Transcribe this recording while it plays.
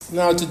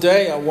Now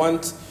today I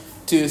want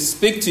to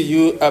speak to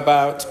you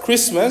about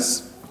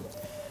Christmas,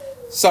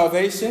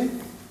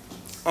 salvation,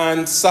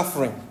 and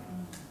suffering.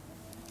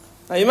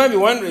 Now you might be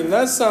wondering,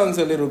 that sounds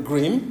a little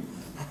grim,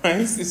 right?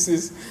 This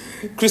is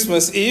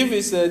Christmas Eve.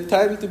 It's a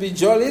time to be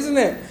jolly, isn't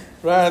it?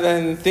 Rather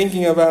than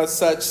thinking about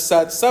such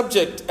sad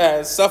subject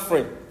as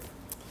suffering.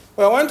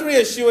 Well, I want to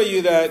reassure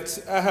you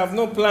that I have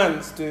no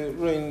plans to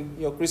ruin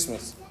your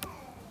Christmas.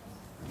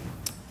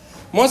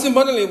 Most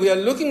importantly, we are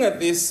looking at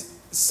this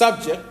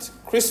subject,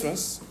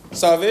 Christmas,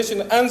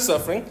 salvation and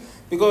suffering,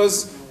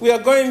 because we are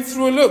going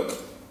through a look.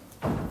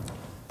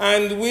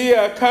 And we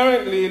are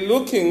currently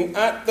looking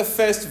at the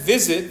first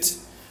visit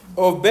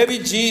of baby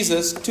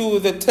Jesus to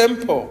the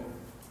temple.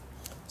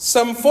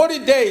 Some 40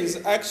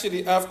 days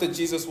actually after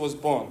Jesus was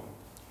born.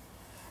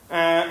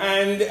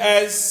 And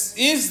as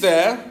he's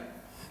there,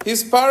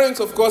 his parents,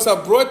 of course,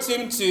 have brought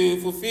him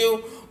to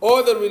fulfill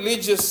all the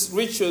religious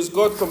rituals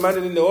God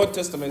commanded in the Old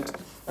Testament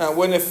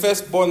when a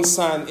firstborn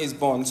son is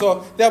born.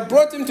 So they have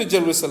brought him to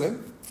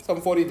Jerusalem some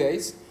 40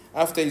 days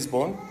after he's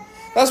born.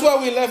 That's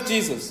why we left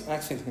Jesus,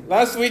 actually.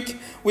 Last week,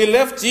 we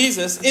left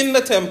Jesus in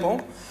the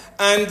temple,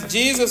 and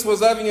Jesus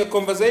was having a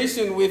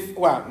conversation with,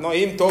 well, not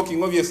him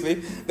talking, obviously.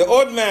 The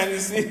old man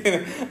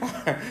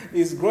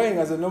is growing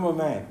as a normal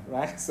man,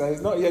 right? So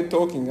he's not yet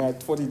talking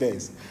at 40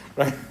 days,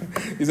 right?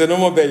 He's a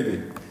normal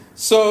baby.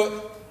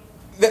 So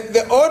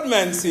the old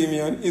man,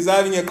 Simeon, is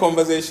having a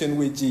conversation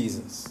with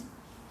Jesus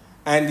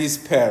and his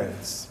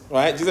parents,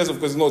 right? Jesus, of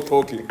course, is not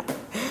talking.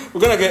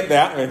 We're going to get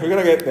there. We're going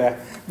to get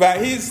there.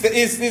 But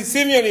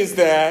Simeon is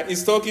there.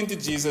 He's talking to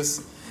Jesus.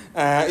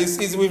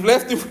 We've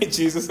left him with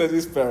Jesus and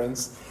his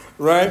parents,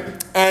 right?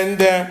 And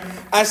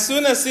as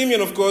soon as Simeon,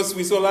 of course,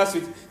 we saw last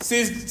week,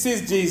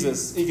 sees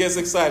Jesus, he gets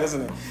excited,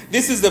 doesn't he?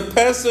 This is the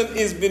person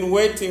he's been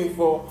waiting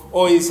for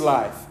all his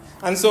life.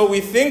 And so we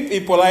think he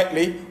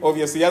politely,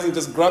 obviously, he hasn't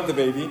just grabbed the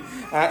baby.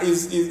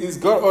 He's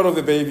got hold of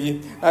the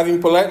baby,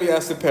 having politely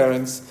asked the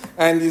parents,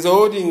 and he's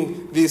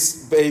holding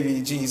this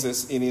baby,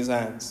 Jesus, in his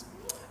hands.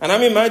 And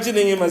I'm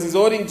imagining him as he's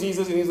holding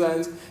Jesus in his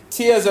hands,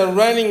 tears are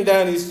running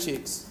down his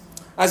cheeks,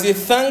 as he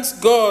thanks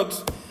God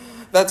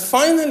that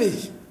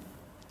finally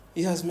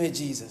he has made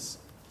Jesus.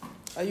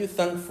 Are you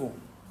thankful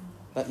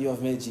that you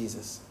have made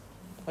Jesus?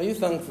 Are you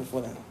thankful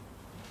for that?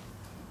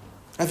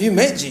 Have you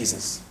met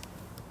Jesus?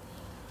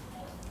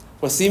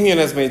 Well, Simeon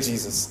has made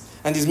Jesus,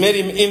 and he's made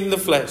him in the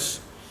flesh.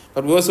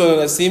 But we also know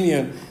that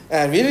Simeon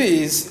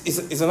really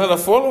is another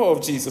follower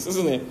of Jesus,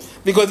 isn't he?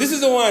 Because this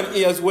is the one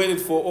he has waited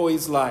for all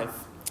his life.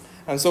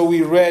 And so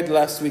we read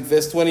last week,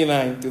 verse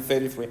 29 to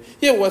 33.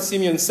 Hear what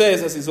Simeon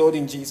says as he's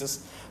holding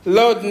Jesus.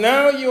 Lord,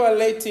 now you are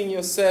letting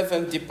your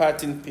servant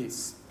depart in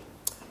peace,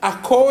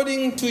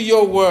 according to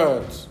your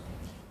word.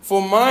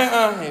 For my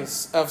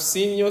eyes have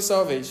seen your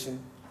salvation,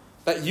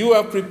 that you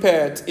are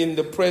prepared in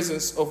the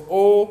presence of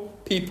all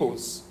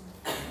peoples,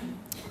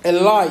 a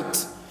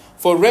light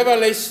for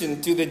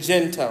revelation to the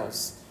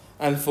Gentiles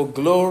and for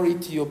glory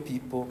to your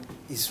people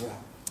Israel.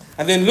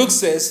 And then Luke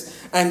says,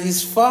 and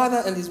his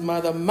father and his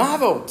mother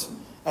marveled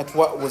at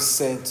what was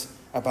said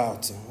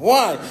about him.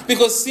 Why?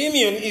 Because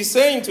Simeon is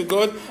saying to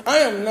God, I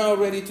am now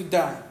ready to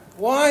die.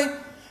 Why?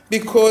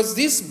 Because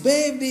this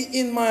baby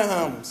in my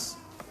arms,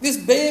 this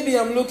baby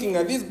I'm looking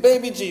at, this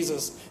baby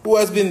Jesus who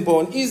has been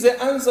born, is the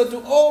answer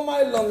to all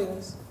my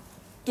longings,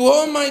 to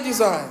all my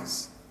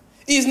desires.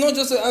 He's not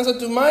just an answer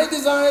to my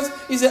desires,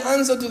 he's an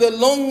answer to the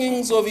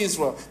longings of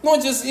Israel.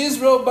 Not just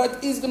Israel,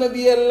 but he's going to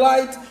be a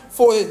light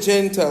for the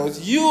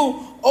Gentiles. You,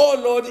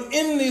 oh Lord,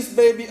 in this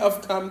baby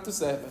have come to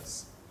serve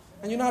us.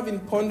 And I've been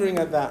pondering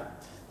at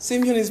that.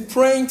 Simeon is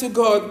praying to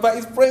God, but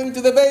he's praying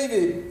to the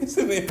baby,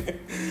 isn't he?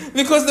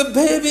 Because the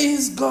baby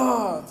is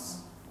God's.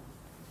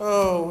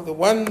 Oh, the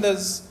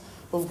wonders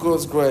of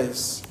God's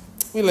grace.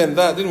 We learned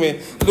that, didn't we?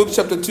 Luke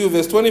chapter 2,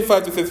 verse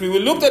 25 to 33. We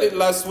looked at it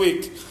last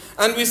week.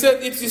 And we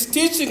said it is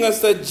teaching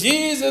us that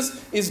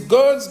Jesus is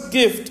God's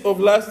gift of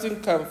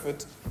lasting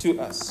comfort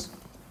to us.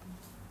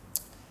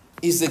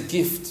 Is a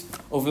gift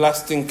of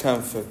lasting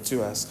comfort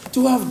to us.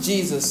 To have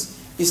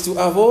Jesus is to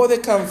have all the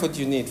comfort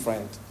you need,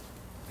 friend.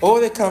 All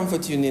the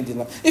comfort you need in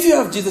life. If you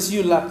have Jesus,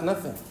 you lack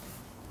nothing.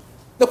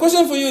 The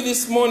question for you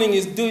this morning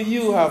is, do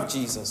you have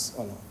Jesus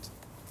or not?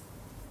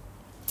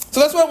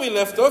 So that's where we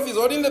left off. He's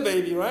holding the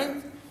baby,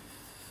 right?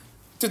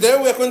 Today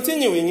we are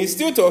continuing. He's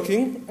still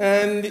talking,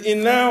 and he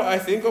now, I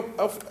think,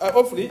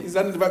 hopefully, he's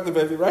handing back the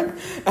baby, right?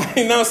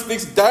 He now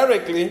speaks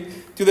directly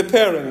to the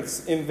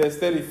parents in verse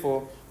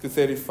 34 to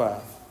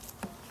 35.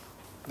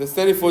 Verse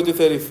 34 to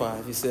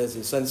 35, he says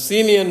this, and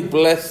Simeon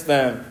blessed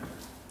them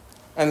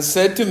and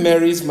said to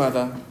Mary's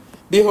mother,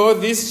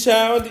 behold, this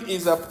child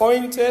is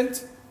appointed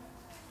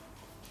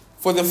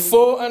for the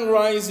fall and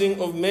rising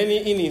of many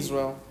in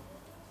Israel,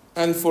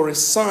 and for a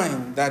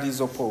sign that is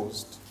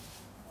opposed.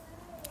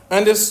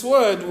 And a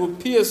sword will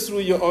pierce through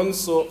your own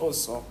soul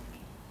also,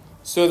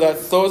 so that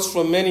thoughts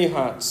from many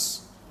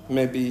hearts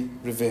may be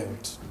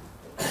revealed.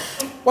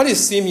 What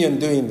is Simeon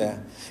doing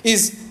there?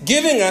 He's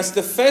giving us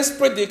the first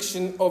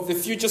prediction of the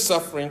future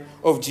suffering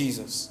of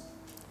Jesus.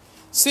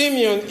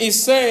 Simeon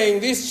is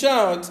saying this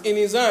child in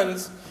his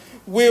hands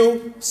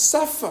will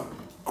suffer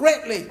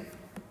greatly.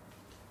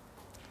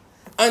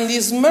 And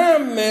his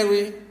mom,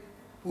 Mary,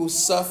 will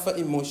suffer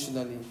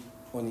emotionally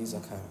on his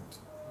account.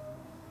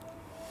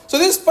 So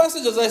this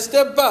passage, as I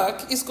step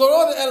back, it's got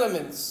all the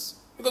elements.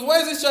 Because why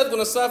is this child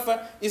going to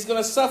suffer? He's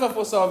going to suffer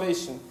for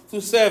salvation,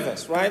 through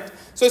service, right?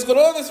 So it's got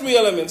all the three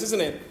elements, isn't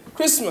it?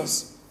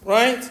 Christmas,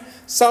 right?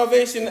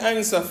 Salvation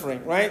and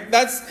suffering, right?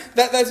 That's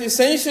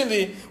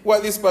essentially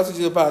what this passage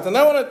is about. And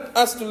I want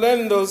us to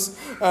learn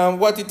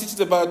what it teaches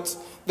about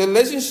the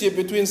relationship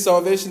between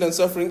salvation and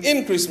suffering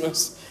in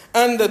Christmas,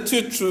 and the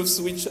two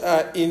truths which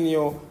are in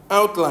your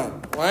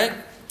outline, right?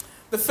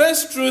 The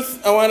first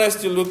truth I want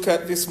us to look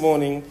at this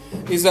morning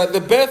is that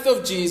the birth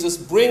of Jesus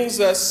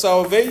brings us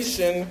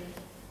salvation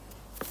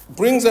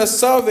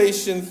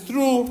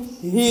through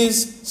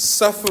his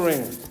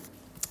suffering.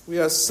 We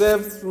are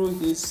saved through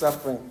his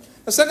suffering.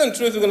 The second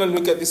truth we're going to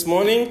look at this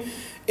morning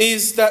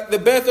is that the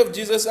birth of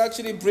Jesus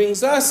actually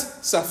brings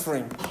us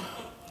suffering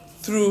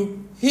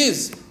through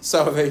his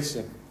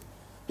salvation.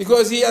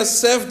 Because he has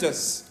saved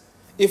us.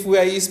 If we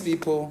are his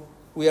people,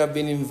 we have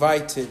been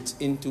invited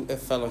into a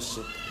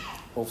fellowship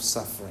of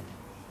suffering.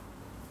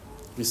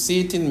 We see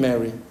it in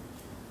Mary,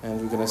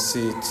 and we're going to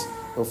see it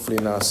hopefully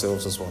in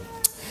ourselves as well.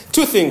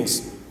 Two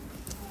things.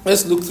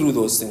 Let's look through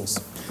those things.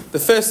 The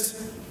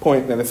first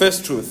point, the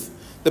first truth.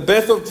 The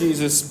birth of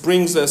Jesus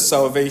brings us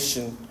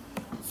salvation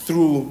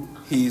through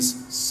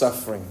his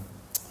suffering.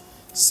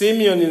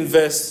 Simeon in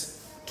verse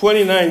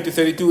 29 to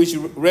 32, which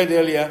you read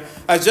earlier,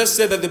 I just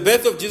said that the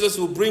birth of Jesus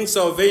will bring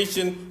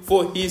salvation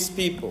for his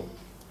people.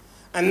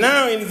 And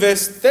now in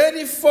verse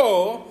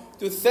 34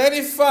 to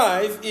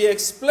 35, he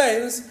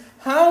explains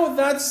how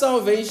that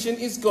salvation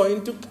is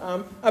going to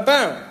come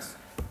about.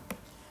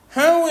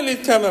 How will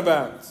it come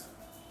about?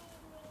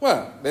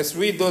 Well, let's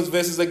read those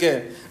verses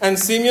again. And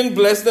Simeon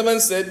blessed them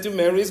and said to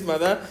Mary's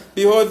mother,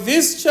 behold,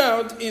 this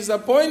child is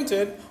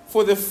appointed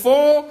for the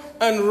fall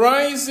and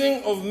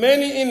rising of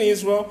many in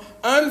Israel,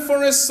 and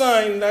for a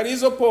sign that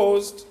is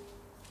opposed,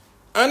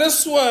 and a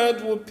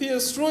sword will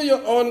pierce through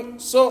your own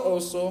soul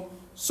also,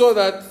 so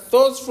that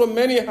thoughts from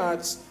many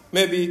hearts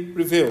may be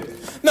revealed.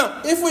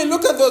 Now, if we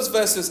look at those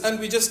verses and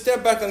we just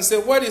step back and say,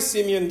 what is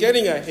Simeon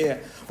getting at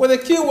here? Well, the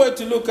key word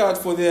to look out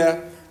for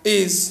there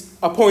is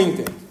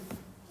appointed.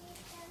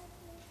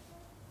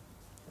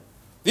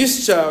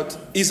 This child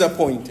is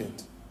appointed.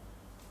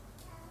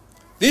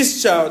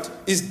 This child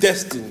is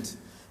destined.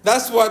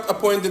 That's what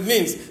appointed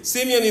means.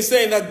 Simeon is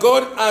saying that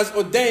God has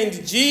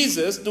ordained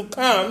Jesus to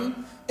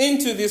come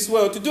into this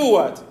world to do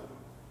what?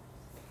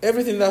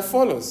 Everything that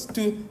follows.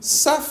 To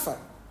suffer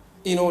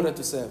in order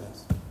to serve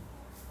us.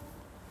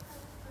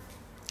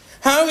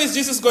 How is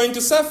Jesus going to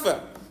suffer?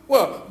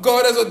 Well,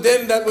 God has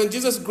ordained that when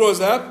Jesus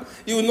grows up,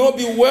 he will not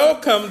be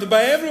welcomed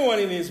by everyone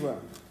in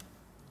Israel.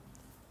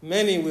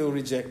 Many will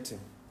reject him.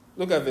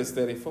 Look at verse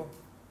 34.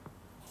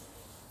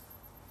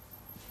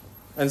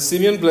 And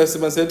Simeon blessed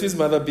him and said to his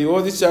mother,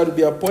 behold, this child will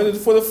be appointed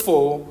for the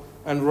fall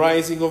and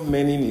rising of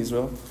many in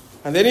Israel.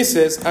 And then he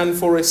says, and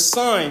for a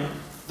sign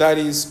that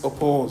is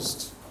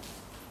opposed.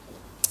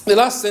 The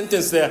last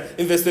sentence there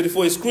in verse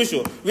 34 is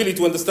crucial, really,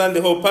 to understand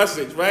the whole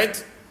passage,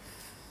 right?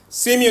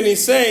 Simeon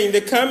is saying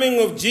the coming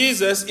of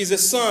Jesus is a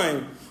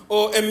sign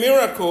or a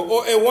miracle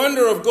or a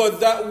wonder of God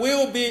that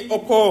will be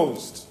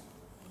opposed.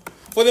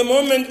 For the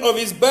moment of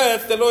his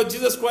birth, the Lord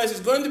Jesus Christ is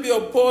going to be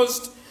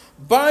opposed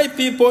by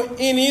people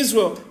in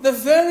Israel, the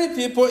very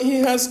people he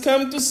has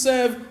come to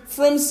save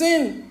from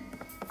sin.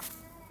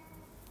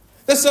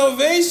 The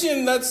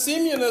salvation that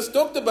Simeon has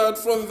talked about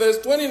from verse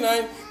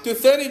 29 to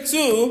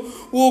 32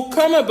 will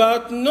come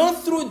about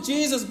not through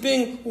Jesus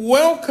being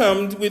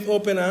welcomed with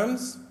open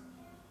arms,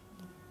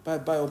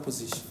 but by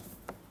opposition.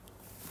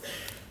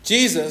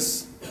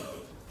 Jesus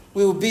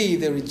will be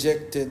the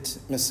rejected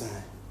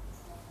Messiah.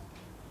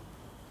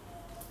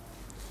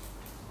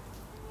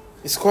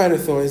 It's quite a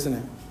thought, isn't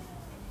it?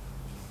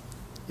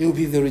 He will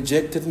be the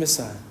rejected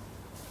Messiah.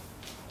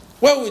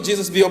 Why will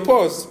Jesus be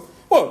opposed?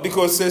 Well,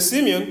 because, says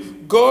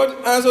Simeon,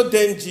 God has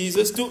ordained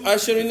Jesus to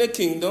usher in a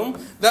kingdom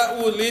that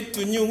will lead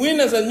to new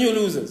winners and new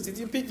losers. Did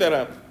you pick that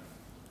up?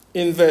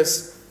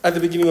 At the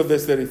beginning of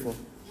verse 34.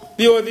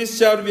 Behold, this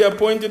child will be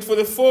appointed for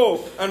the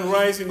fall and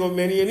rising of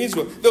many in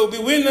Israel. There will be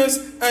winners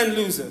and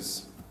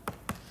losers.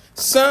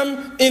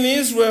 Some in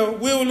Israel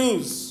will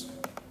lose.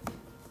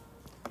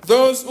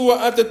 Those who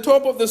are at the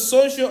top of the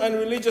social and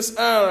religious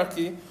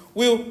hierarchy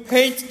will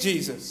hate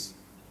Jesus.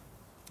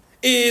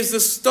 He is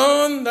the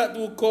stone that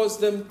will cause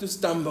them to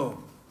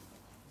stumble.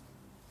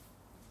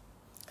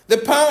 The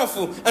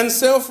powerful and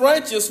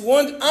self-righteous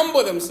won't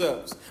humble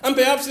themselves. And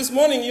perhaps this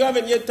morning you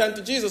haven't yet turned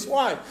to Jesus.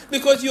 Why?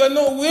 Because you are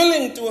not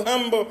willing to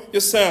humble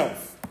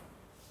yourself.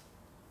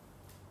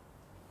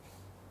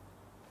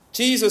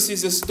 Jesus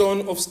is a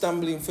stone of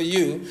stumbling for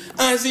you,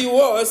 as he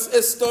was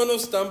a stone of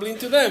stumbling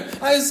to them.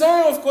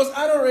 Isaiah, of course,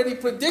 had already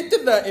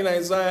predicted that in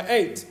Isaiah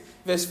 8,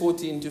 verse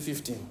 14 to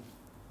 15.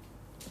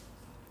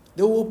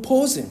 They will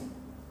oppose him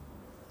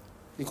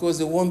because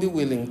they won't be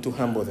willing to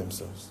humble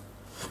themselves.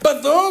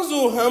 But those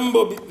who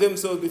humble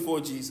themselves before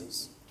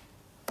Jesus,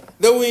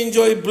 That we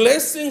enjoy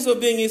blessings of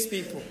being his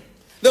people.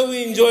 That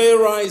we enjoy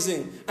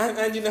rising.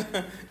 And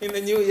in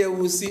the new year,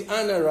 we'll see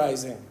Anna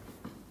rising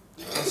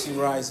as she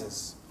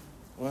rises.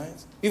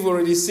 Right? We've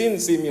already seen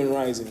Simeon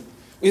rising.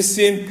 We've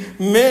seen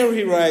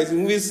Mary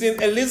rising. We've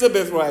seen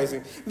Elizabeth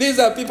rising. These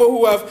are people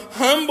who have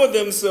humbled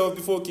themselves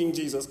before King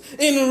Jesus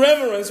in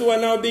reverence, who are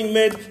now being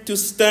made to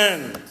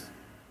stand.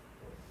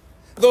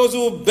 Those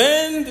who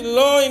bend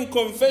low in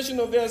confession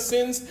of their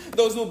sins,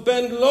 those who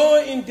bend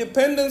low in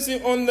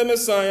dependency on the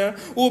Messiah,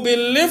 will be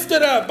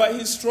lifted up by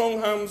his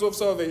strong arms of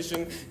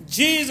salvation.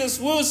 Jesus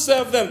will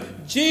serve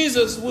them.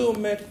 Jesus will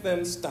make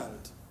them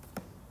stand.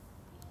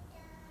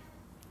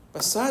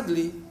 But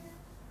sadly,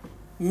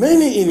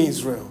 many in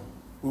Israel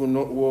will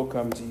not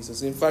welcome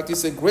Jesus. In fact,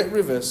 it's a great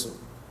reversal.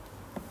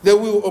 They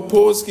will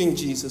oppose King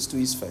Jesus to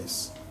his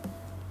face,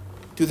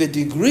 to the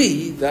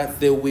degree that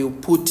they will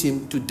put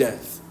him to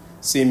death.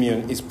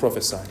 Simeon is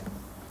prophesying.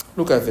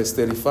 Look at verse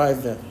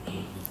 35 there,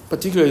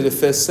 particularly the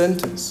first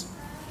sentence,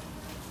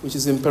 which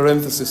is in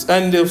parenthesis.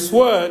 And the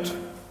sword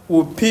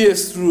will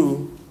pierce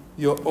through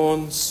your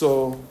own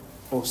soul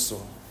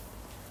also.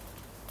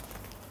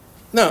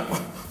 Now,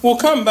 we'll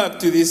come back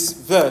to this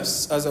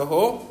verse as a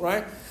whole,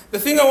 right? The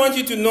thing I want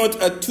you to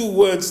note are two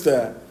words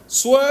there.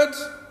 Sword,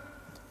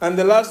 and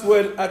the last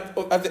word at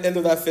the end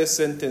of that first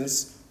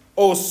sentence,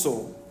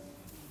 also.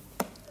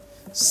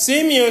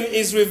 Simeon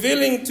is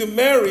revealing to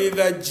Mary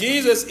that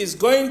Jesus is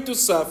going to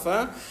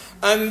suffer,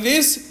 and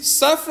this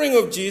suffering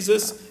of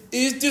Jesus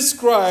is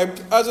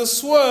described as a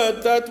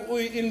sword that will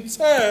in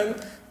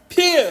turn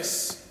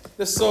pierce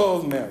the soul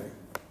of Mary.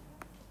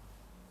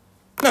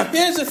 Now,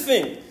 here's the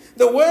thing.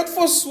 The word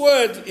for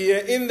sword here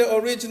in the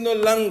original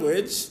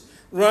language,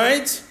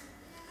 right,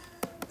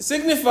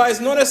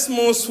 signifies not a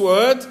small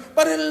sword,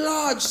 but a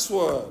large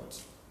sword.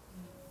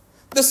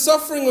 The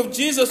suffering of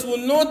Jesus will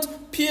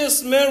not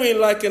pierce Mary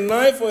like a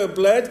knife or a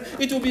blade.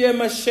 It will be a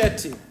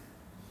machete.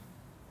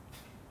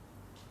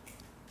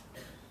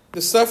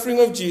 The suffering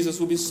of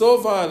Jesus will be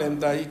so violent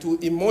that it will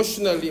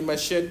emotionally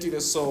machete the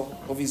soul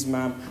of his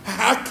mom,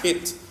 hack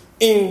it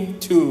in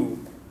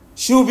two.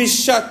 She will be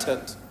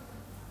shattered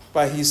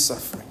by his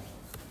suffering.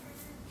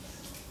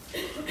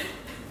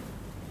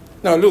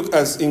 Now look,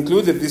 as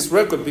included this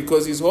record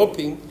because he's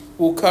hoping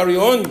we'll carry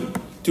on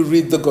to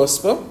read the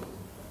gospel.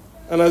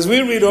 And as we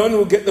read on,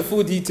 we'll get the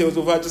full details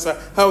of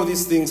how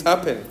these things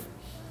happen.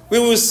 We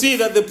will see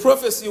that the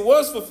prophecy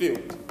was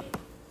fulfilled.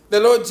 The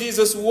Lord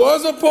Jesus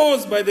was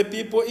opposed by the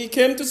people he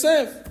came to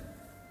save.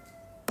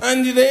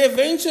 And they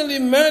eventually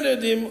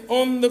murdered him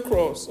on the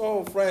cross.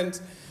 Oh, friends,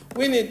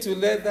 we need to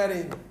let that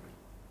in.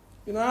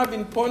 You know, I've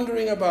been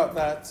pondering about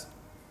that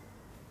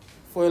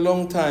for a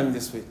long time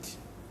this week.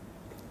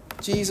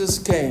 Jesus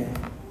came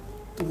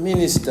to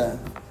minister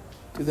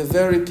to the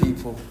very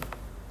people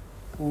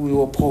who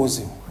will oppose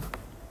him.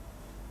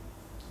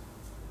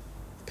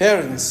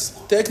 Parents,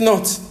 take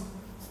note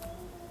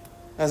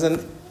as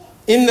an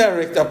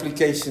indirect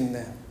application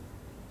there.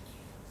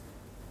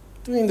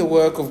 Doing the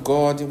work of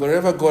God,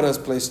 wherever God has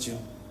placed you,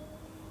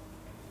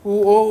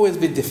 will always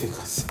be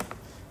difficult.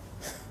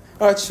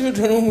 Our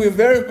children, whom we're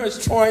very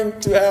much trying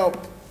to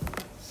help,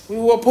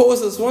 will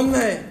oppose us one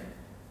day.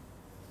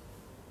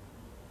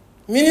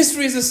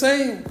 Ministry is the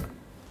same.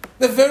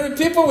 The very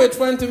people we're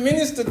trying to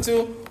minister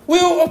to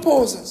will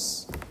oppose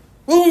us,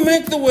 will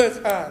make the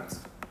work hard.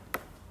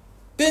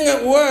 Being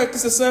at work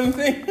is the same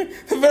thing.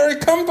 The very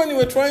company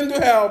we're trying to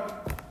help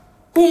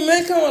will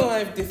make our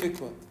life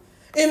difficult.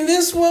 In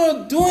this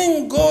world,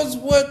 doing God's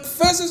work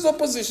faces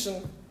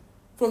opposition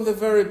from the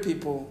very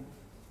people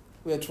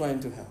we are trying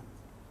to help.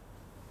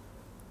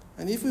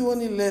 And if we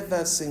only let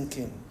that sink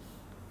in,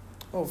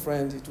 oh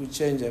friend, it will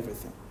change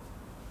everything.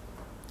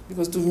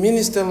 Because to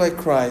minister like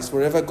Christ,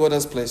 wherever God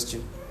has placed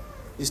you,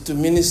 is to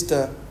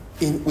minister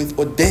with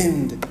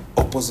ordained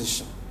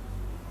opposition.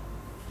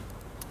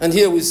 And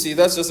here we see,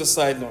 that's just a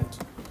side note.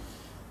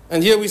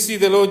 And here we see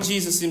the Lord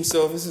Jesus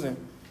himself, isn't it?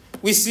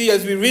 We see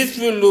as we read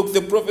through Luke,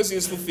 the prophecy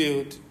is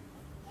fulfilled.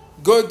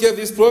 God gave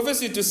this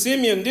prophecy to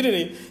Simeon, didn't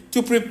he?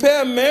 To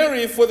prepare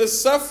Mary for the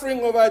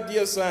suffering of our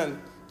dear son,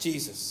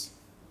 Jesus.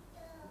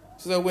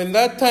 So that when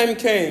that time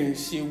came,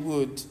 she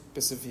would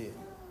persevere.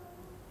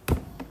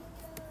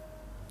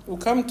 We'll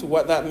come to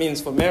what that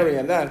means for Mary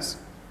and us.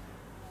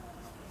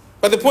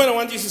 But the point I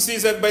want you to see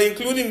is that by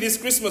including this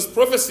Christmas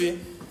prophecy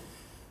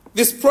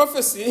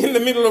in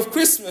the middle of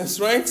Christmas,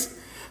 right?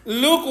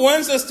 Luke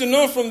wants us to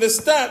know from the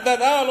start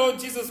that our Lord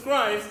Jesus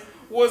Christ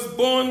was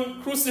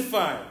born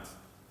crucified.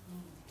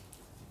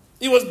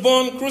 He was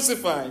born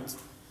crucified.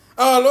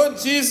 Our Lord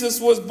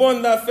Jesus was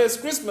born that first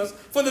Christmas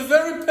for the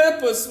very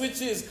purpose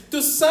which is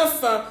to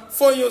suffer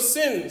for your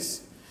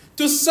sins.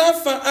 To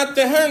suffer at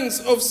the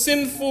hands of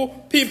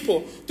sinful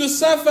people. To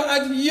suffer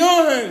at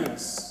your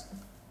hands.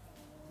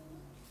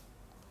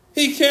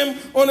 He came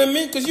on a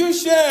mission, because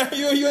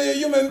you're a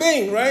human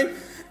being, right?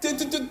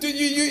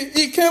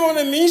 He came on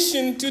a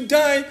mission to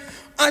die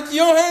at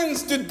your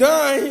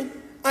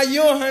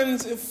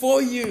hands,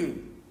 for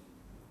you.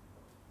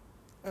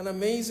 And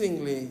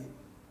amazingly,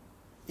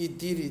 he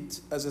did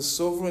it as a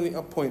sovereign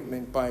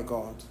appointment by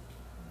God.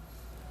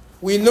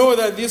 We know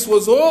that this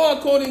was all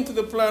according to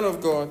the plan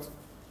of God.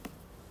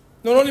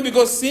 Not only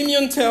because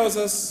Simeon tells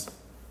us,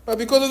 but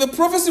because of the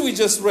prophecy we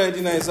just read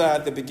in Isaiah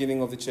at the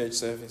beginning of the church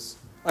service.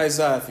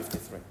 Isaiah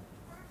 53.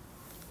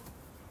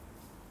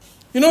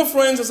 You know,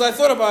 friends, as I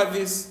thought about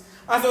this,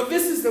 I thought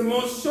this is the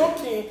most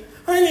shocking.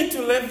 I need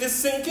to let this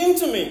sink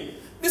into me.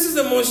 This is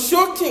the most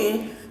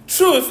shocking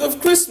truth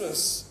of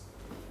Christmas.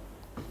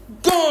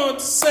 God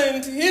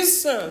sent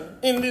his Son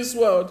in this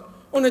world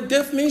on a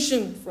death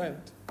mission, friend.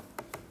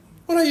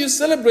 What are you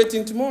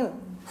celebrating tomorrow?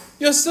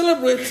 You're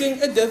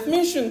celebrating a death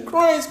mission.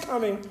 Christ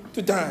coming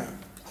to die.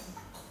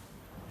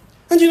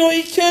 And you know,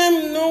 he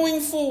came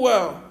knowing full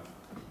well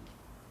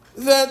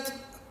that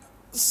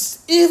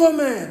evil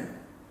men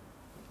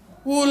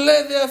will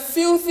lay their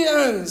filthy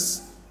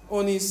hands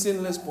on his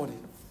sinless body.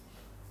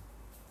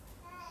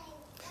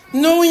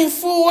 Knowing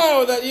full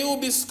well that he will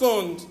be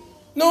scorned,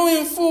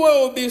 knowing full well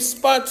he will be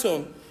spat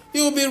on,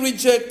 he will be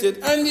rejected,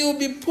 and he will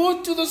be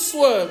put to the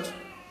sword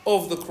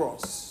of the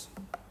cross.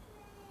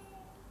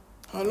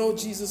 Our Lord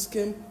Jesus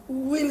came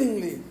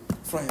willingly,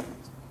 friend.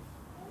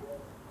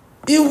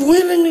 He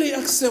willingly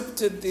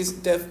accepted this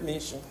death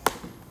mission.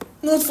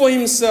 Not for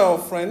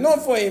himself, friend,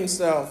 not for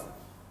himself,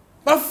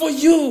 but for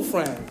you,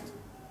 friend,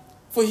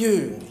 for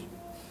you.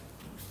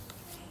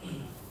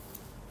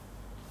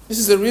 This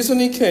is the reason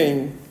he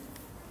came.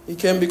 He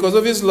came because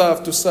of his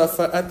love to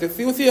suffer at the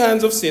filthy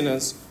hands of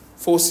sinners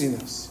for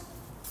sinners.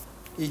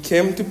 He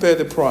came to pay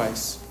the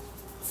price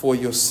for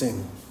your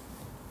sin.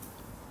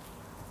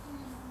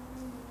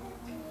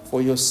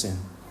 For your sin.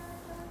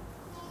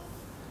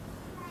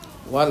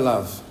 What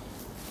love.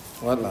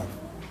 What love.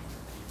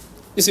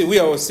 You see, we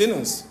are all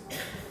sinners.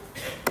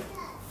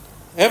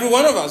 Every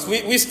one of us,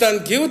 we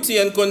stand guilty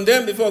and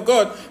condemned before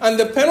God, and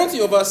the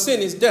penalty of our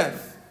sin is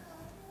death.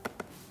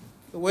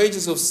 The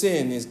wages of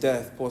sin is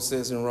death, Paul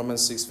says in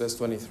Romans 6, verse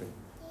 23.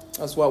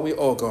 That's what we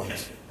all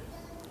got.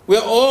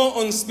 We're all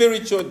on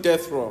spiritual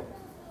death row.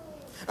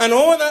 And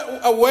all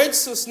that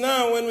awaits us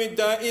now when we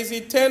die is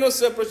eternal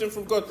separation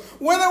from God.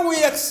 Whether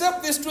we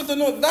accept this truth or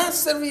not,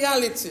 that's the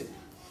reality.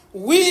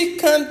 We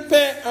can't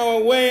pay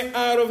our way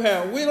out of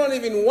hell. We don't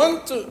even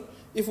want to,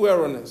 if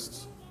we're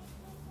honest.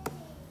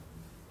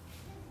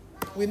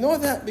 We know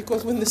that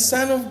because when the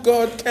Son of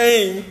God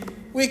came,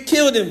 we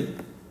killed him.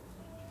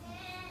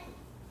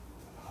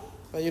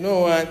 But you know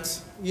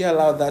what? He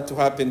allowed that to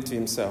happen to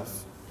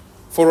himself.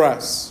 For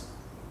us.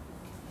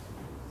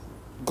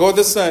 God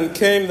the Son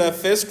came that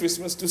first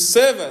Christmas to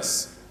save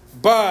us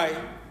by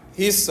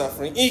his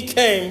suffering. He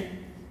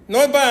came,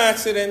 not by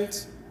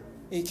accident,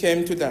 he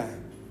came to die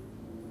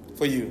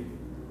for you.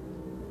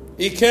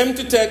 He came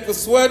to take the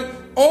sword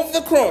of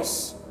the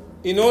cross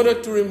in order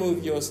to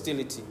remove your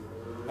hostility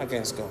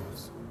against God.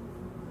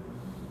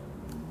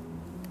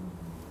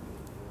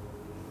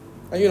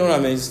 Are you not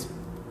amazed?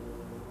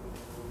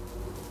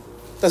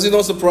 Does it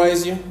not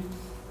surprise you?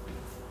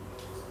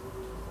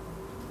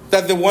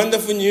 That the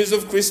wonderful news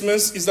of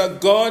Christmas is that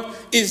God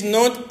is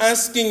not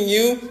asking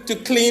you to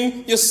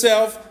clean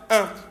yourself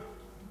up.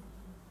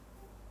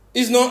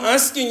 He's not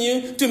asking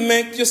you to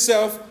make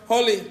yourself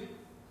holy.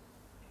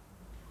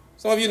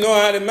 Some of you know I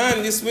had a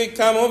man this week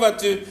come over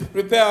to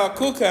repair our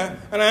cooker,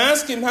 and I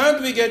asked him, how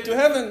do we get to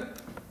heaven?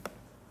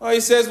 Oh,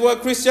 he says, well,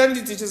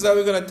 Christianity teaches that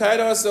we're going to tie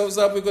ourselves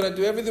up, we're going to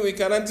do everything we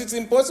can, and it's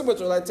impossible,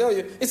 shall I tell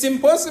you? It's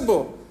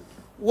impossible.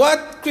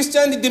 What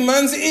Christianity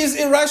demands is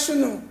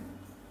irrational.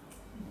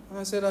 And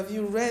I said, have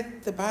you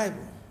read the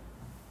Bible?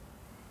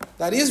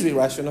 That is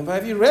irrational, but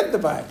have you read the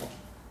Bible?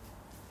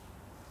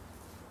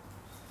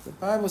 The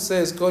Bible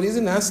says God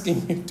isn't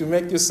asking you to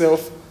make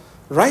yourself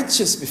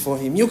righteous before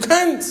him. You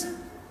can't.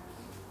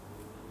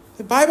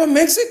 The Bible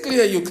makes it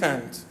clear you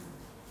can't.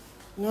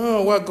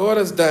 No, what God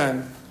has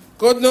done.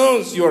 God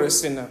knows you're a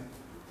sinner.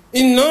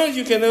 He knows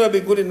you can never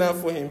be good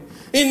enough for him.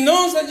 He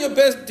knows that your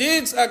best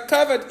deeds are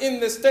covered in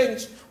the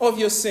stench of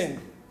your sin.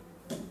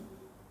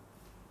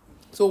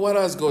 So what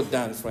has God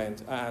done,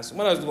 friend? I ask.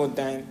 What has God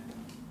done?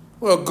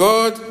 Well,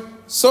 God,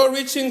 so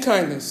rich in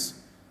kindness,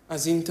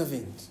 has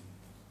intervened.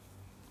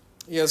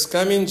 He has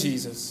come in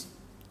Jesus.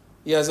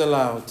 He has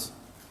allowed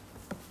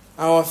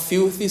our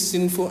filthy,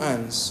 sinful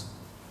hands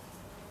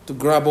to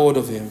grab hold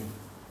of him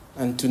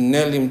and to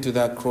nail him to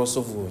that cross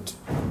of wood.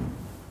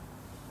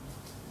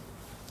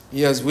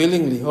 He has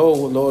willingly, oh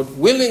Lord,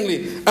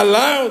 willingly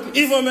allowed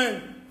evil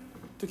men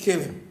to kill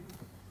him,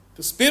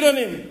 to spit on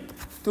him,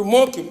 to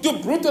mock him, to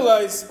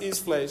brutalize his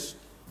flesh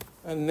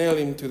and nail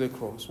him to the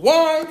cross.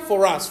 Why?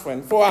 For us,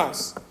 friend, for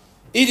us.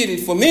 He did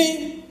it for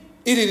me,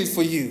 he did it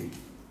for you.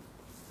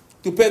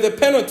 To pay the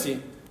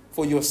penalty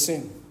for your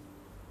sin.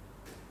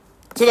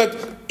 So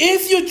that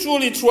if you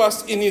truly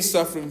trust in his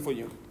suffering for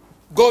you,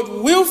 God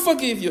will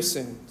forgive your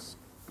sins.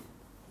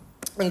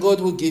 And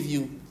God will give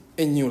you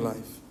a new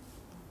life.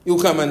 He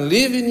will come and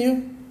live in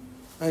you,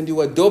 and he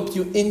will adopt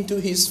you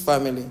into his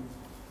family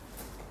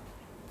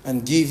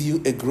and give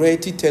you a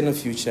great eternal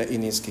future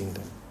in his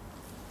kingdom.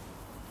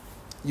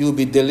 You will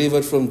be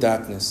delivered from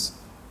darkness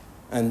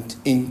and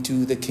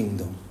into the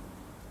kingdom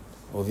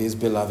of his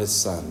beloved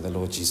Son, the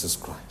Lord Jesus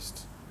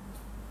Christ.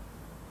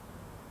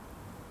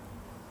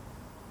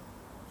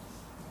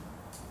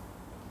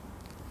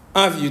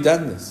 Have you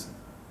done this?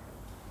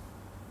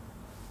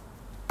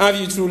 Have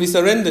you truly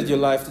surrendered your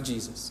life to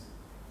Jesus?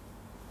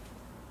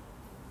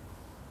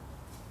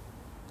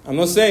 I'm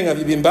not saying have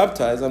you been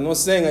baptized. I'm not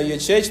saying are you a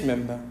church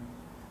member.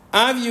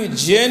 Have you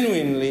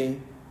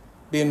genuinely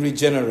been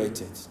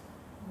regenerated?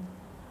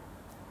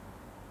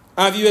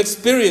 Have you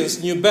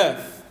experienced new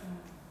birth?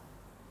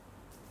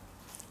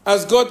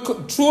 Has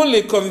God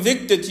truly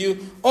convicted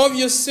you of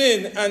your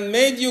sin and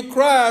made you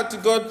cry out to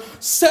God,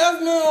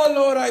 "Save me, O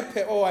Lord, I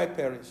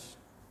perish"?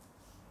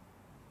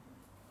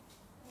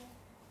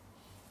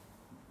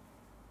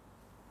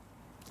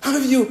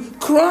 Have you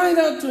cried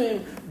out to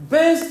Him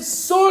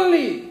based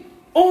solely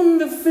on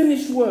the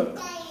finished work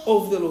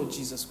of the Lord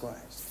Jesus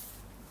Christ?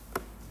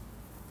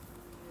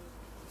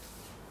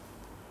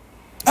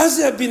 Has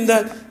there been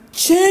that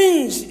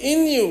change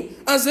in you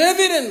as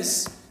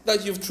evidence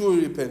that you've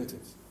truly repented?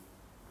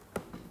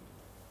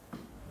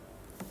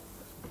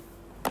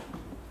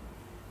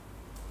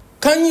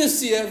 Can you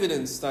see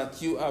evidence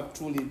that you have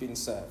truly been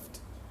saved?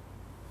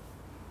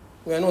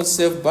 We are not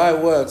saved by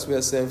works, we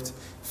are saved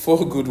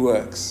for good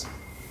works.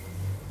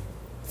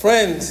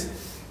 Friends,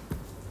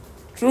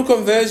 true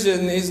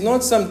conversion is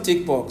not some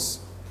tick box.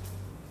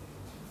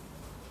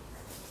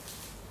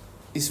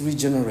 It's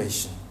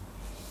regeneration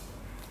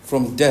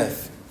from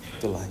death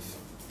to life.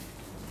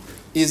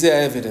 Is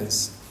there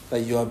evidence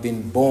that you have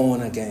been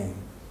born again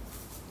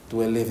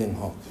to a living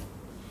hope?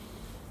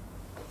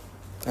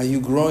 Are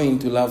you growing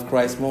to love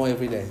Christ more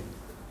every day?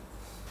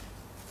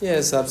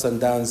 Yes, ups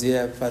and downs,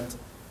 but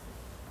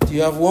do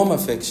you have warm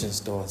affections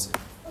towards Him?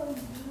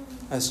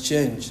 Has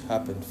change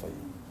happened for you?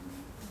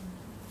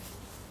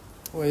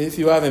 Well, if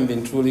you haven't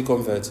been truly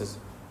converted,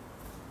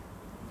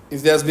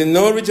 if there's been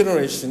no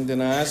regeneration, then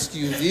I ask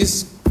you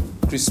this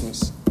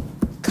Christmas,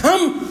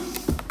 come,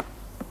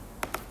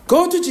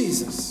 go to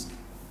Jesus.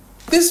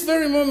 This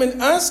very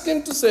moment, ask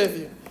Him to save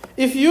you.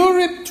 If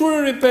you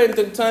truly repent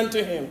and turn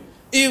to Him,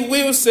 He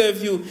will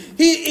save you.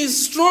 He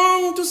is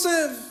strong to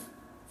save,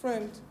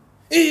 friend.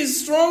 He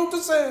is strong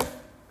to save.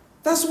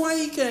 That's why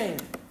He came.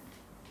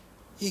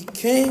 He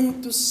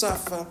came to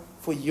suffer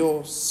for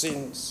your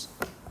sins.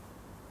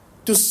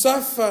 To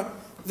suffer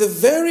the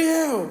very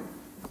hell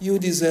you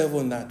deserve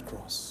on that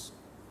cross.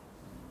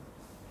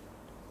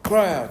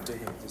 Cry out to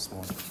Him this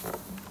morning.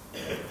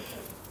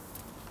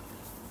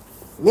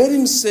 Let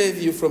Him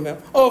save you from hell.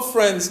 Oh,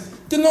 friends,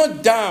 do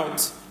not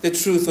doubt the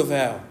truth of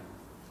hell.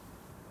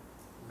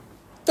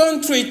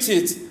 Don't treat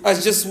it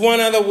as just one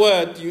other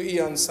word you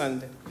hear on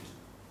Sunday.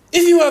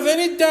 If you have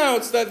any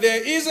doubts that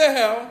there is a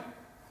hell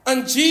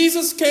and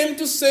Jesus came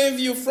to save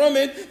you from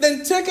it,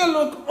 then take a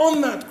look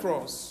on that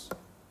cross.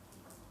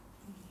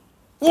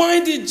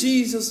 Why did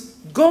Jesus,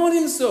 God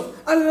Himself,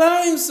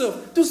 allow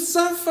Himself to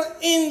suffer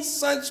in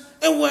such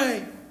a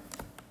way?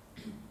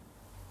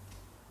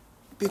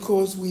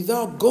 Because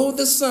without God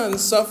the Son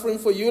suffering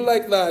for you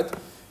like that,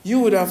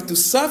 you would have to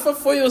suffer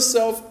for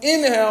yourself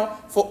in hell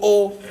for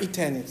all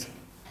eternity.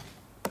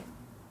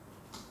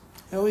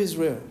 Hell is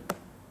real.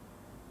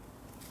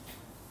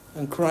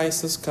 And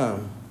Christ has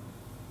come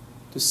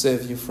to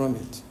save you from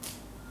it.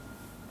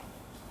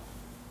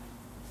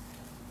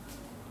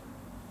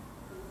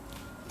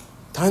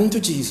 Turn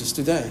to Jesus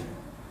today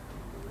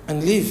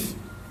and live.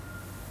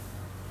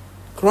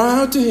 Cry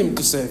out to Him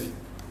to save you.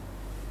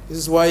 This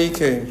is why He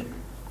came.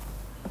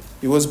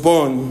 He was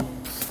born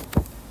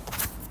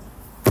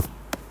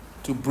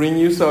to bring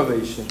you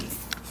salvation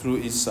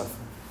through His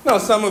suffering. Now,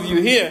 some of you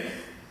here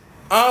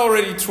are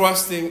already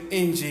trusting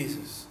in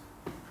Jesus.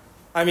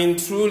 I mean,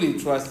 truly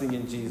trusting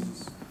in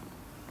Jesus.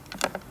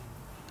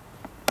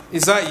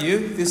 Is that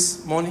you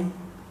this morning?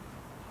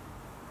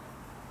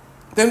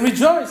 Then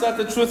rejoice at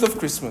the truth of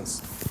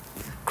Christmas.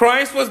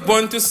 Christ was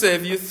born to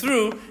save you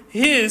through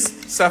His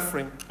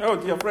suffering. Oh,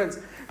 dear friends,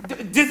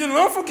 did you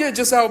not forget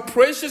just how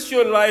precious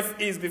your life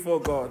is before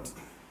God?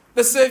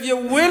 The Savior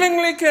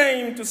willingly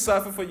came to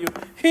suffer for you.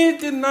 He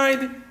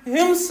denied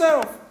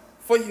Himself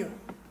for you.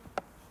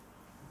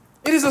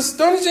 It is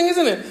astonishing,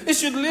 isn't it? It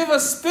should leave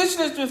us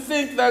speechless to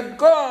think that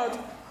God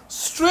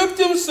stripped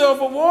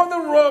Himself of all the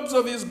robes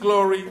of His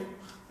glory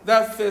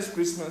that first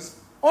Christmas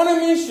on a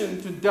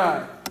mission to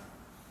die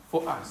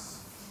for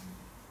us.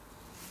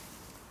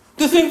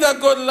 To think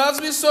that God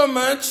loves me so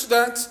much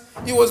that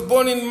He was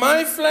born in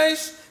my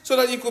flesh so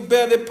that He could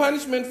bear the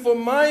punishment for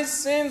my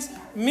sins,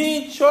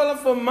 me, Chola,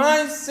 for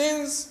my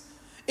sins,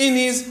 in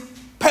His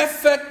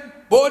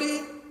perfect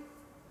body,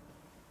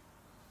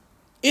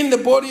 in the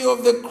body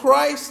of the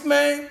Christ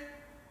man.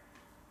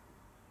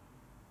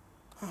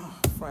 Oh,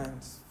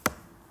 friends,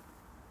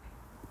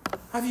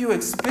 have you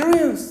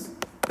experienced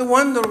the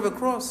wonder of the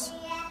cross?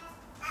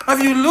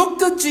 Have you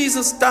looked at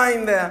Jesus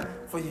dying there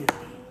for you?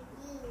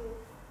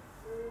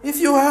 If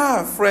you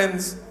have,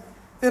 friends,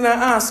 then I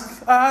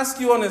ask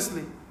you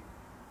honestly,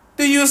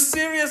 do you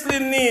seriously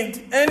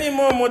need any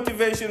more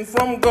motivation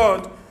from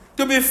God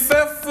to be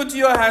faithful to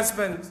your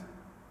husband?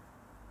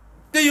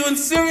 Do you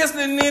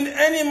seriously need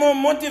any more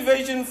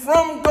motivation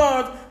from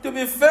God to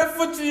be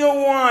faithful to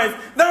your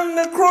wife than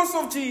the cross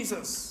of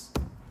Jesus?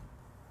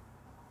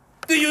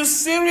 do you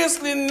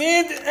seriously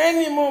need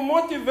any more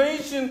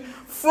motivation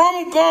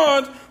from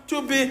God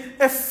to be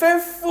a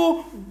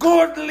faithful,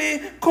 godly,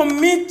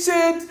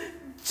 committed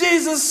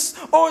Jesus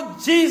or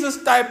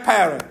Jesus type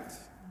parent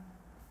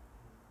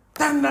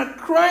than that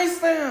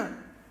Christ there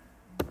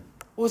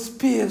was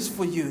pierced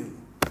for you?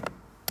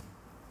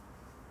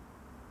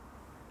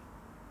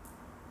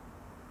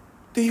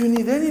 Do you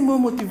need any more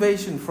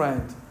motivation,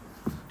 friend,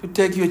 to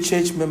take your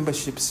church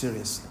membership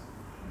seriously?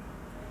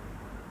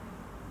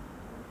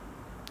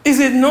 Is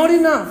it not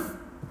enough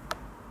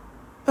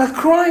that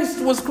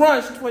Christ was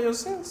crushed for your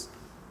sins?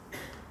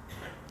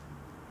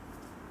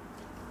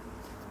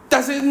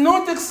 Does it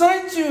not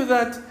excite you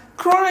that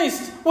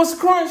Christ was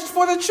crushed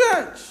for the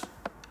church?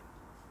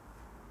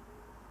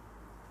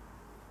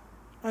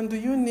 And do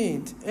you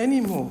need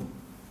any more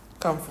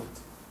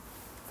comfort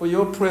for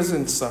your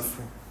present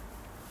suffering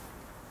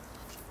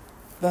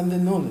than the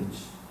knowledge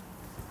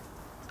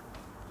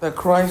that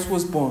Christ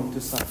was born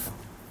to suffer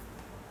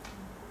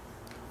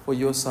for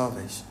your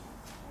salvation?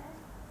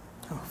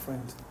 Oh,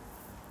 friend,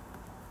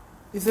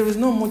 if there is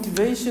no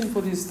motivation for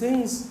these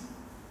things,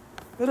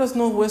 let us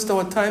not waste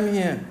our time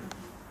here.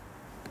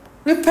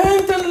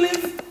 Repent and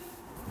live.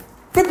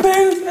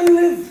 Repent and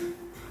live.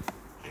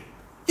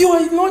 You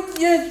are not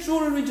yet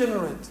truly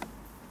regenerate.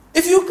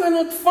 If you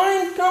cannot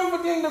find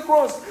comfort in the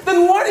cross,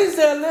 then what is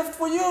there left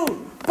for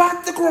you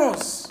but the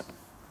cross?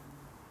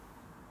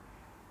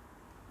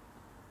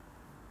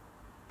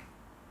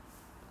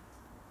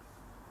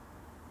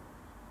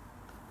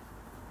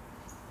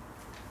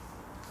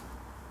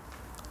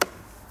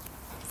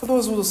 For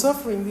those who are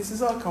suffering, this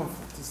is our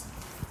comfort, isn't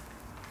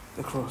it?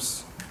 The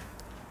cross.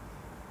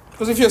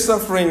 Because if you're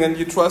suffering and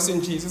you trust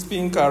in Jesus, be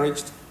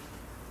encouraged,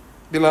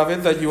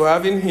 beloved, that you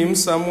have in him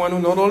someone who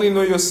not only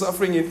knows your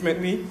suffering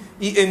intimately,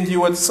 he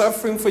endured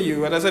suffering for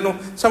you. And as I know,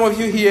 some of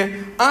you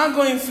here are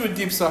going through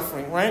deep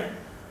suffering, right?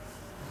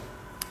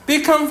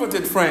 Be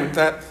comforted, friend,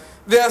 that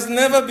there has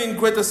never been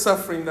greater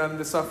suffering than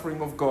the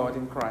suffering of God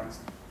in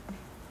Christ.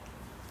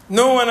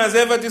 No one has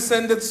ever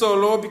descended so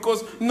low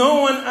because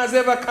no one has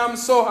ever come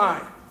so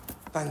high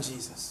than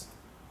Jesus.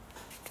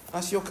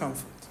 That's your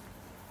comfort.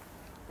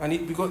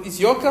 And because it's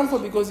your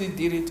comfort because he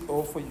did it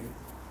all for you.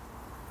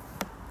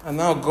 And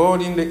now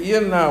God in the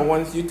ear now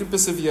wants you to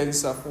persevere in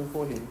suffering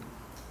for him.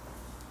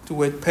 To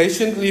wait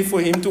patiently for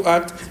him to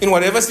act in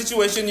whatever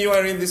situation you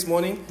are in this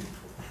morning.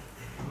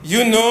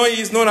 You know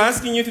he's not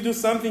asking you to do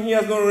something he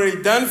has not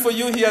already done for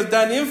you. He has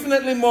done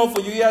infinitely more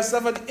for you. He has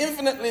suffered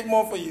infinitely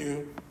more for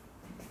you.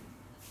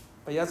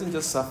 But he hasn't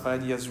just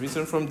suffered. He has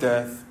risen from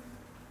death.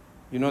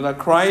 You know that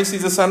Christ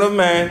is the Son of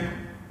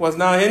Man, who has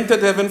now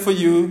entered heaven for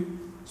you.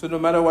 So no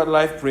matter what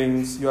life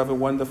brings, you have a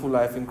wonderful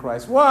life in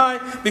Christ. Why?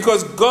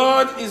 Because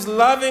God is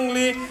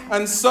lovingly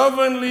and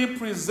sovereignly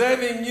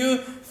preserving you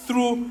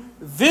through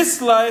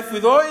this life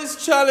with all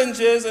its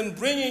challenges and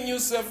bringing you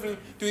safely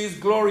to his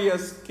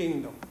glorious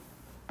kingdom.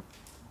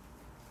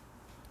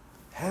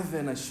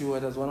 Heaven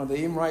assured, as one of the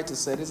hymn writers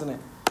said, isn't it?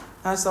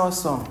 That's our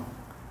song.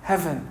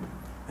 Heaven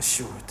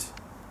assured.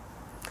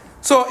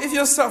 So if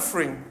you're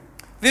suffering,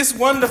 this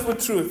wonderful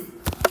truth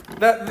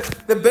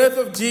that the birth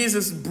of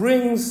Jesus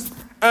brings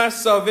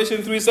us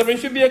salvation through his suffering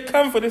should be a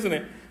comfort, isn't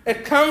it? A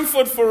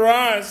comfort for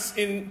us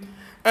and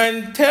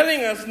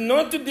telling us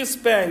not to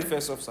despair in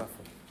face of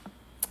suffering.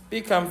 Be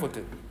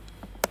comforted.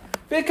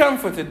 Be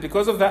comforted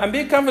because of that. And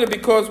be comforted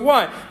because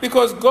why?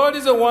 Because God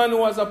is the one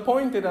who has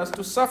appointed us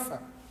to suffer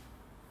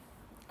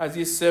as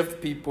he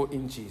served people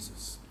in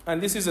Jesus.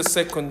 And this is a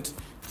second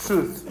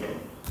truth.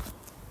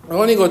 I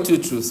only got two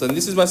truths, and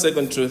this is my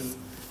second truth.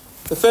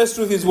 The first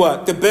truth is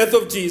what? The birth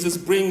of Jesus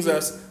brings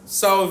us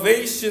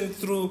salvation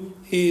through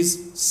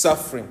his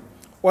suffering.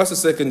 What's the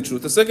second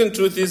truth? The second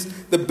truth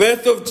is the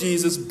birth of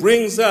Jesus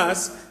brings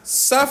us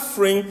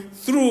suffering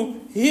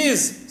through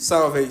his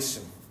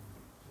salvation.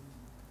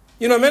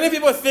 You know, many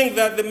people think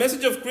that the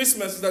message of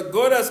Christmas is that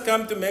God has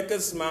come to make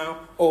us smile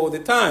all the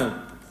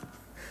time.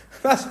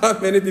 That's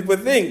what many people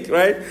think,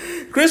 right?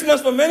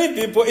 Christmas for many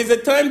people is a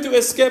time to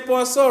escape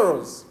our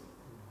sorrows.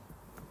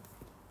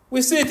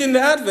 We see it in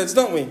the adverts,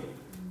 don't we?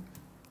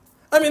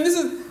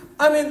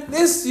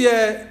 This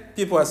year,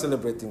 people are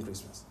celebrating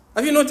Christmas.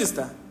 Have you noticed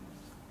that?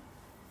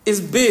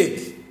 It's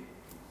big.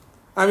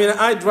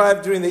 I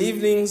drive during the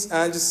evenings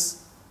and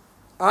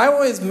I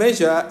always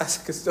measure,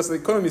 it's just an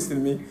economist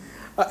in me,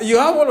 you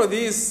have all of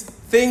these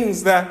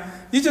things that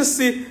you just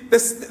see,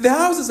 the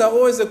houses are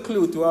always a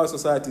clue to how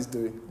society is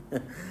doing.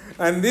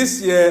 And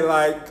this year,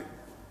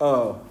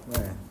 oh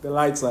man, the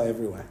lights are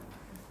everywhere.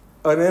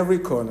 On every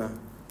corner.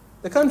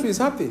 The country is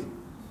happy.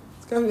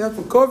 It's going to be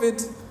happy.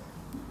 COVID,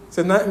 it's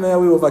a nightmare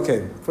we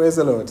overcame. Praise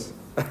the Lord.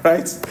 All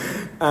right?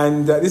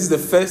 And this is the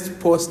first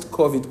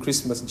post-COVID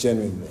Christmas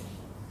genuinely.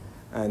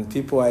 And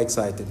people are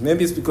excited.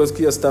 Maybe it's because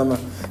Keir Starmer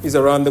is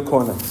around the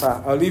corner.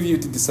 I'll leave you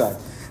to decide.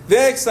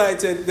 They're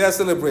excited. They're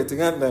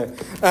celebrating, aren't they?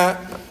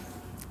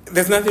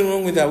 There's nothing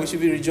wrong with that. We should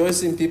be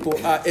rejoicing. People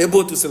are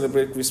able to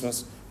celebrate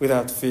Christmas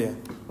without fear.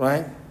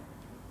 Right?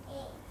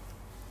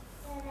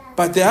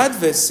 But the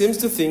adverse seems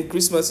to think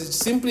Christmas is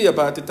simply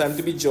about the time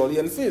to be jolly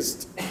and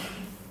feast.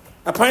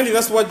 Apparently,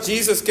 that's what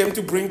Jesus came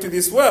to bring to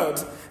this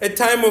world, a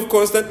time of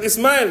constantly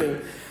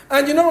smiling.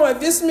 And you know what?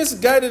 This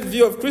misguided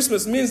view of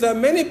Christmas means that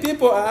many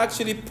people are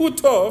actually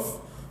put off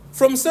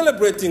from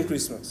celebrating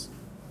Christmas.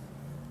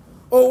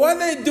 Or what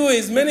they do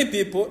is many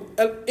people,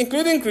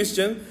 including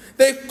Christians,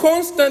 they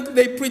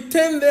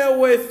pretend their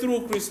way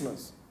through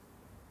Christmas.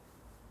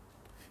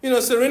 You know,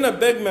 Serena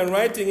Bergman,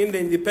 writing in The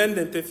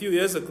Independent a few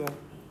years ago,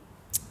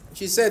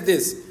 she said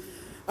this: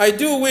 "I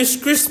do wish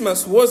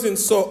Christmas wasn't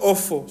so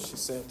awful," she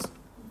said.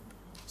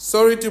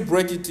 "Sorry to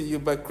break it to you,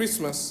 but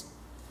Christmas,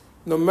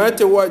 no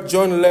matter what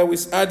John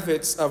Lewis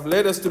adverts have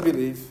led us to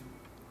believe,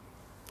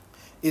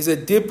 is a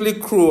deeply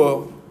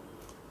cruel,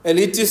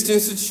 elitist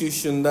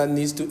institution that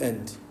needs to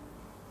end.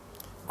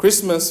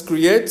 Christmas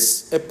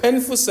creates a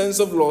painful sense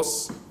of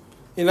loss,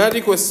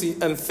 inadequacy,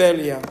 and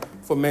failure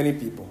for many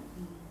people."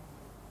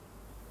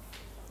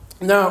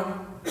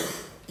 Now,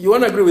 you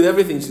won't agree with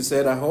everything she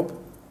said, I hope.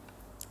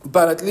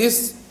 But at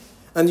least,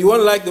 and you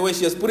won't like the way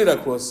she has put it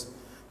across.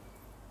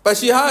 But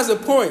she has a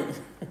point.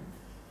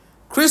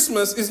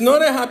 Christmas is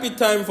not a happy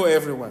time for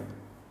everyone.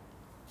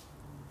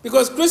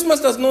 Because Christmas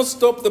does not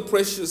stop the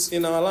precious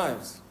in our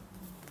lives.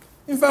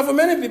 In fact, for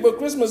many people,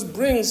 Christmas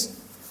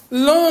brings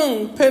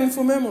long,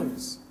 painful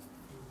memories.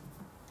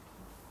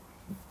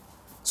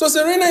 So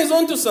Serena is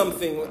onto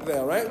something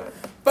there, right?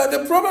 But the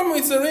problem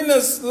with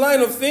Serena's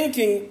line of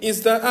thinking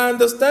is that our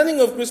understanding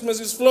of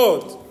Christmas is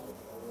flawed.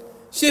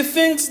 She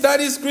thinks that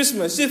is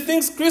Christmas. She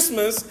thinks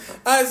Christmas,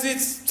 as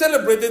it's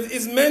celebrated,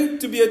 is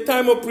meant to be a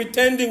time of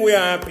pretending we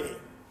are happy.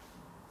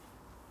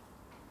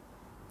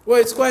 Well,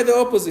 it's quite the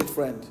opposite,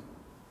 friend.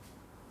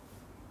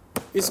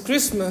 It's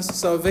Christmas,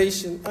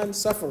 salvation, and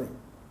suffering.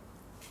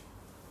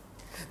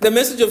 The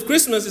message of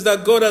Christmas is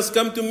that God has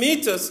come to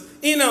meet us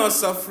in our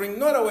suffering,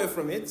 not away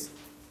from it.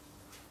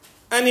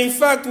 And in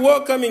fact,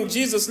 welcoming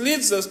Jesus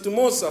leads us to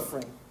more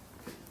suffering.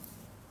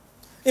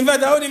 In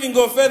fact, I would even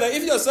go further.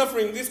 If you're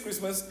suffering this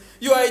Christmas,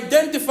 you are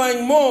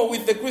identifying more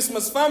with the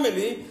Christmas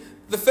family,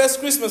 the first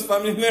Christmas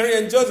family, Mary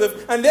and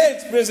Joseph, and their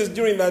experiences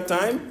during that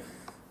time,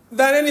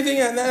 than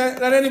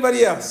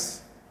anybody else.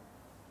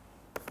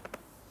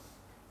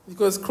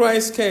 Because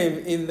Christ came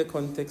in the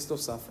context of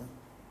suffering.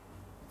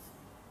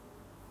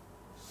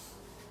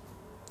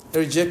 A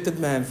rejected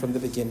man from the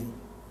beginning.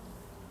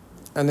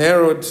 And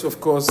Herod, of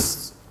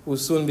course, will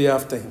soon be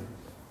after him.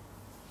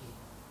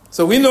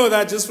 So we know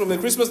that just from the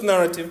Christmas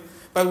narrative,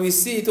 but we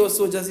see it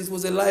also just, it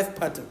was a life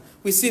pattern.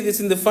 We see this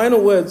in the final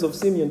words of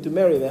Simeon to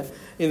Mary there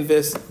in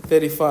verse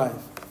 35.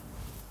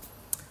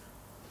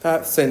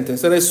 That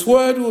sentence, that a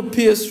sword will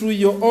pierce through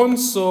your own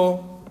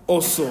soul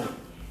also.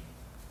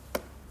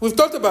 We've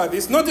talked about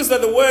this. Notice that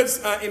the words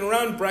are in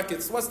round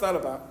brackets. What's that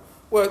about?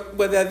 Well,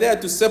 they're there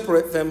to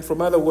separate them from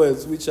other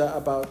words which are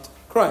about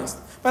Christ.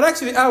 But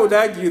actually, I would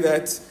argue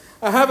that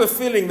I have a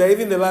feeling that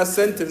even the last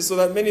sentence, so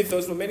that many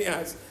thoughts from many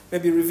hearts may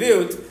be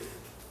revealed,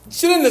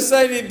 shouldn't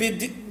necessarily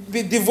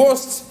be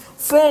divorced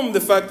from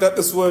the fact that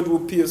the sword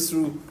will pierce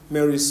through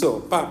Mary's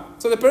soul.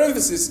 So the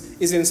parenthesis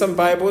is in some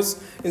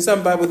Bibles. In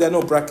some Bibles, there are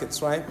no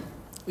brackets, right?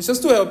 It's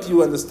just to help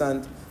you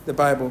understand the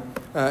Bible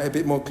a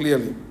bit more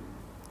clearly.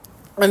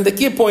 And the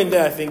key point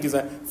there, I think, is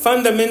that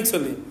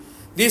fundamentally,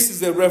 this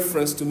is a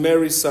reference to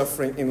Mary's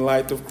suffering in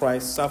light of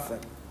Christ's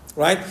suffering.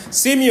 Right?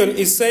 Simeon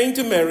is saying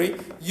to Mary,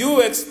 you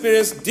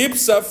experience deep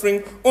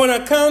suffering on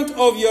account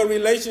of your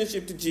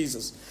relationship to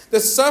Jesus.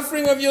 The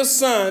suffering of your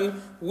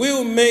son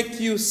will make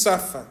you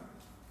suffer.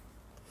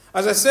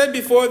 As I said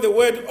before, the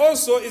word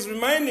also is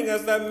reminding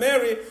us that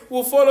Mary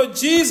will follow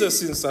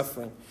Jesus in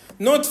suffering.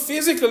 Not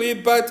physically,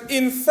 but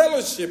in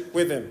fellowship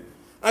with him.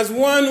 As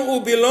one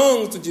who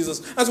belongs to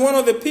Jesus. As one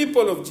of the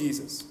people of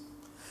Jesus.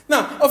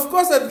 Now, of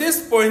course, at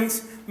this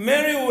point,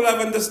 Mary will have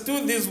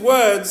understood these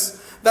words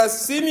that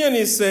Simeon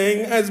is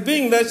saying as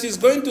being that she's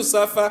going to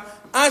suffer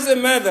as a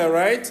mother,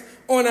 right?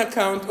 On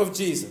account of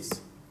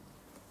Jesus.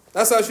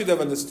 That's how she should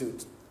have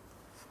understood.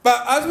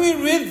 But as we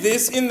read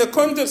this in the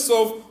context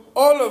of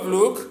all of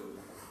Luke,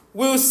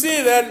 we'll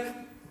see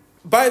that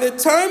by the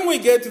time we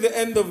get to the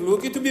end of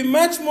Luke, it will be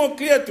much more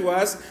clear to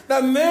us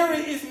that Mary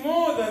is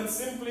more than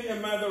simply a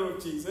mother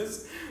of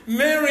Jesus.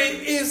 Mary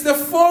is the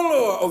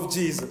follower of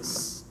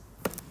Jesus.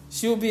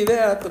 She'll be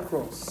there at the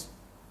cross.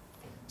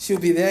 She'll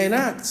be there in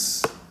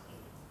Acts.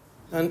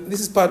 And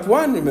this is part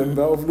 1,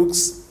 remember, of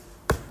Luke's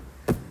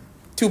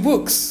 2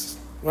 books,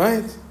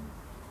 right?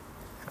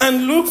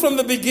 And Luke from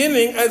the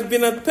beginning has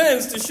been at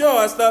pains to show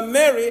us that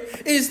Mary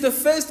is the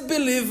first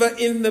believer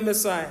in the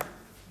Messiah.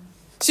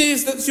 She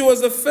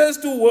was the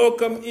first to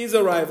welcome his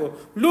arrival.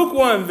 Luke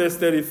 1, verse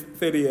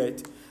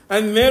 38.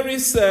 And Mary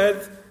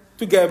said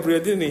to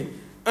Gabriel, didn't he?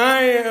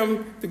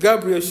 To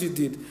Gabriel she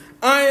did.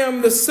 I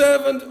am the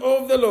servant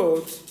of the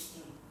Lord.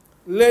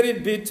 Let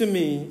it be to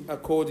me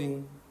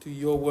according to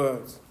your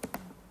word.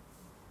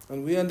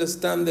 And we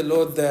understand the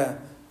Lord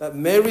there, that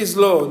Mary's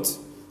Lord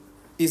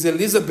is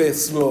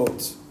Elizabeth's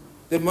Lord.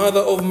 The mother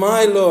of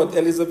my Lord,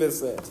 Elizabeth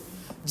said.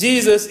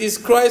 Jesus is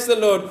Christ the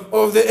Lord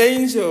of the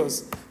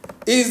angels.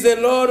 is the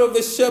Lord of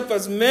the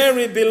shepherds.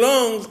 Mary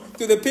belongs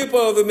to the people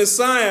of the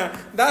Messiah.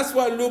 That's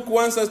what Luke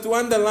wants us to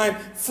underline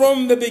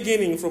from the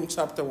beginning, from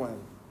chapter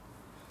 1.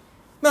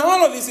 Now,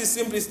 all of this is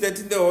simply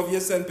stating the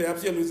obvious, and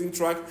perhaps you're losing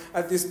track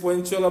at this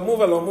point. Chola,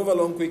 move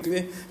along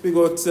quickly. We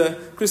got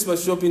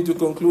Christmas shopping to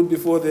conclude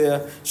before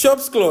the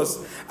shops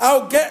close.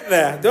 I'll get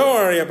there. Don't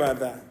worry about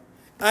that.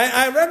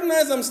 I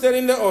recognize I'm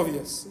stating the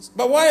obvious.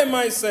 But why am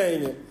I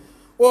saying it?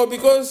 Well,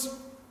 because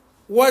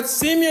what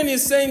Simeon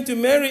is saying to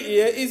Mary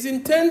here is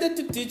intended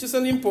to teach us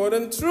an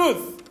important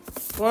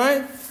truth.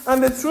 Right?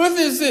 And the truth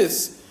is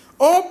this.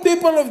 All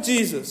people of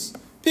Jesus,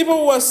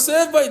 people who are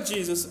saved by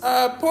Jesus,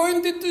 are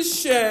appointed to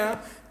share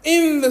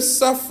in the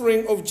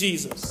suffering of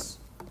Jesus.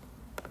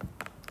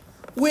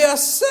 We are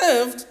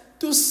saved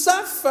to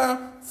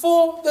suffer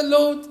for the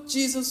Lord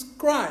Jesus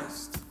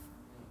Christ.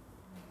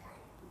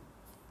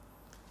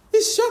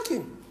 It's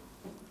shocking.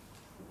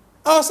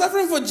 Our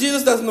suffering for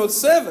Jesus does not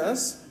save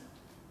us.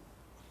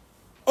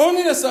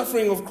 Only the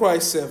suffering of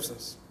Christ saves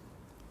us.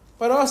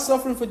 But our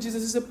suffering for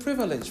Jesus is a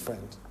privilege,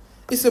 friend.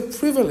 It's a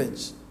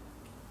privilege.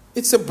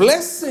 It's a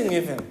blessing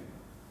even.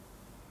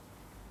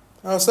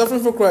 Our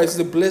suffering for Christ is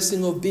the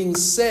blessing of being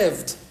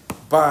saved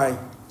by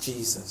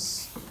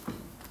Jesus.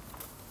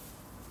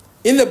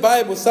 In the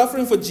Bible,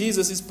 suffering for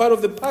Jesus is part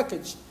of the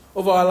package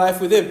of our life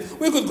with Him.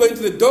 We could go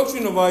into the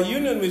doctrine of our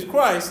union with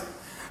Christ.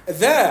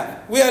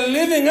 There, we are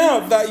living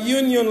out that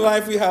union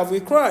life we have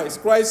with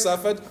Christ. Christ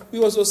suffered,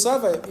 we also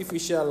suffer if we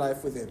share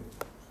life with Him.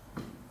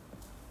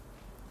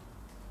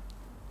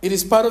 It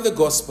is part of the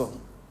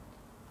gospel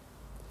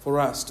for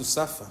us to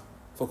suffer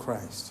for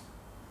Christ.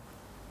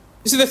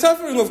 You see, the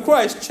suffering of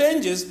Christ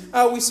changes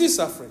how we see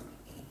suffering.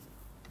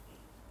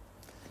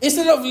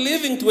 Instead of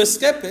living to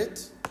escape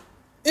it,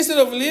 instead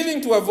of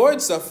living to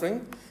avoid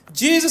suffering,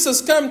 Jesus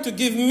has come to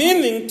give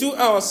meaning to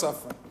our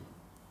suffering.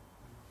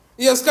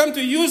 He has come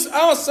to use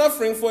our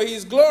suffering for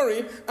His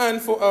glory and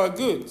for our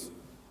good.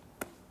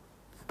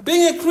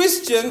 Being a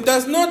Christian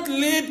does not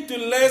lead to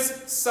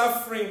less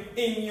suffering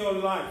in your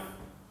life.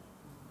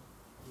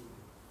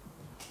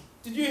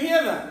 Did you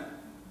hear that?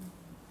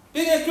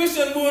 Being a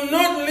Christian will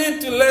not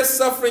lead to less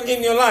suffering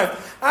in your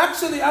life.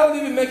 Actually, I would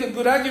even make a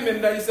good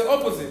argument that it's the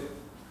opposite.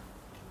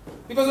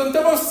 Because on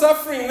top of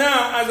suffering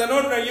now as an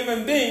ordinary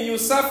human being, you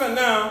suffer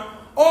now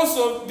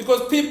also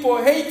because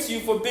people hate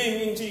you for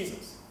being in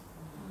Jesus.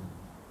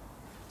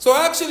 So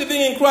actually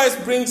being in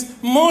Christ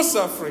brings more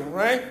suffering,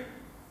 right?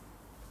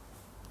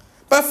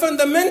 But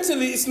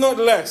fundamentally, it's not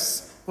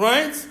less,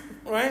 right?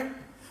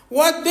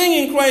 What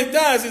being in Christ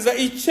does is that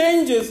it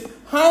changes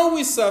how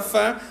we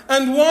suffer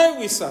and why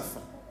we suffer.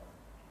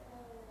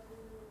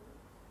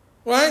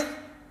 Right?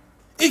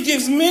 It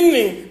gives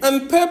meaning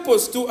and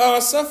purpose to our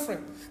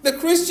suffering. The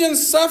Christian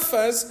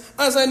suffers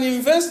as an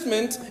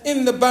investment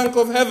in the bank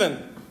of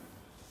heaven.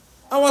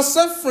 Our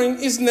suffering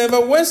is never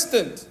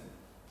wasted.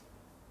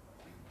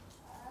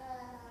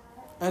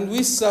 And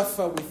we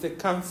suffer with the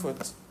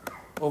comfort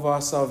of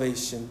our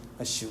salvation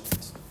assured.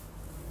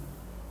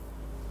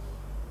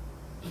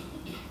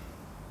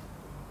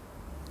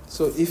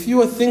 So if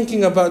you are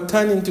thinking about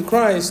turning to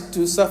Christ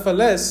to suffer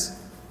less,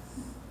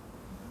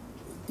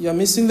 you're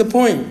missing the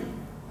point.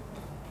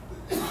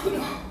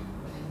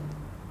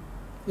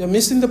 You're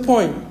missing the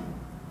point.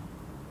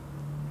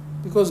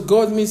 Because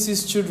God meets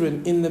His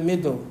children in the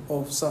middle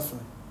of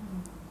suffering.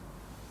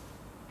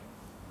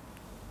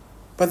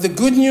 But the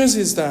good news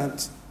is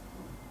that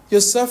your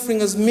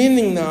suffering has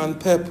meaning now and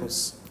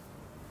purpose.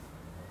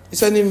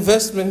 It's an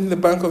investment in the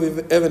bank of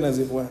heaven, as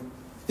it were.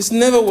 It's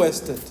never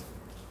wasted.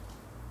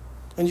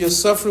 And you're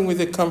suffering with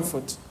the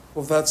comfort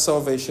of that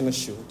salvation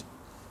assured.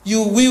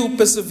 You will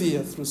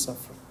persevere through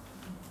suffering.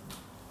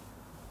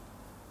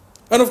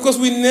 And of course,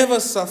 we never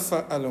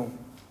suffer alone.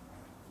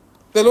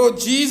 The Lord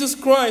Jesus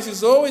Christ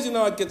is always in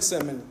our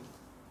Gethsemane.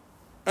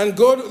 And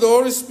God, the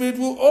Holy Spirit,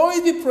 will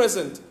always be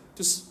present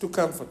to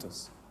comfort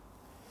us.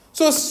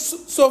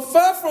 So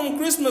far from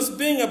Christmas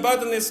being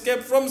about an escape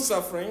from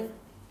suffering,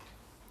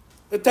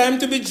 the time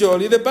to be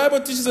jolly, the Bible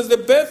teaches us the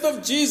birth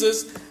of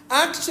Jesus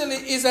actually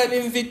is an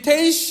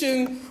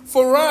invitation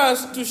for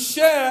us to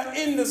share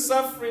in the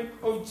suffering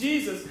of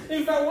Jesus.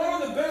 In fact,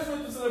 one of the best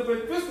ways to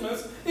celebrate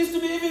Christmas is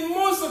to be even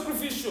more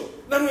sacrificial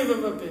than we've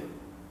ever been.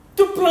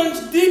 To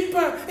plunge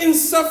deeper in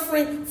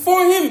suffering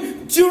for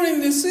Him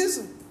during this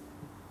season.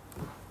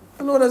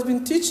 The Lord has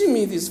been teaching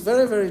me this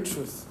very, very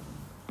truth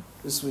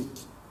this week.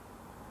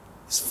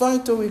 It's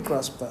vital we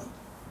grasp that.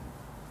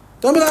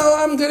 Don't be like,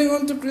 oh, I'm getting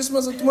on to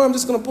Christmas and tomorrow I'm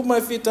just going to put my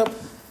feet up.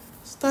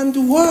 It's time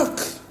to work,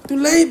 to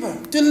labor,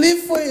 to live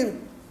for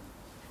Him,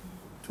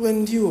 to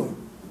endure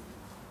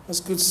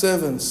as good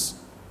servants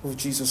of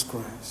Jesus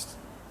Christ.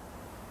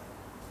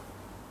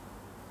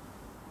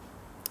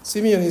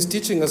 Simeon is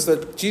teaching us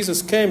that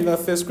Jesus came that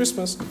first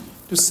Christmas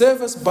to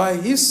save us by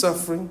His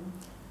suffering,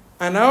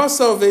 and our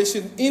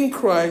salvation in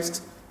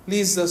Christ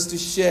leads us to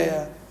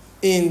share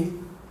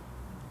in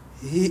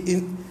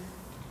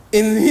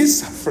His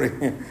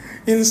suffering,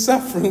 in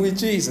suffering with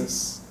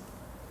Jesus.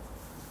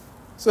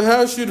 So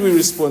how should we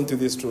respond to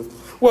this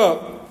truth?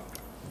 Well,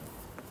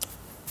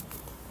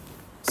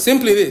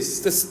 Simply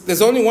this.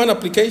 There's only one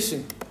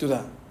application to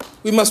that.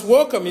 We must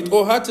welcome it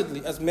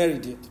wholeheartedly as Mary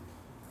did.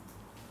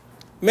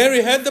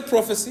 Mary heard the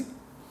prophecy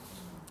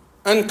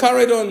and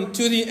carried on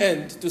to the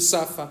end to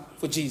suffer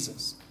for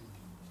Jesus.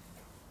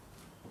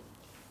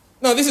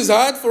 Now, this is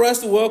hard for us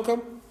to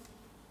welcome.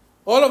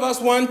 All of us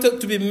want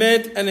to be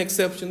made an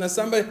exception. As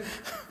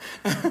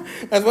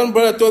one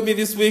brother told me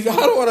this week, I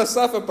don't want to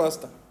suffer,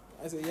 Pastor.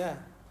 I said, yeah,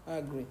 I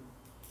agree.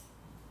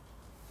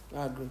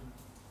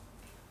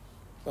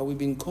 But we've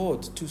been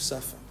called to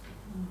suffer.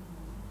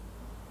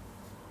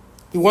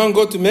 We want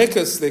God to make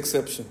us the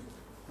exception.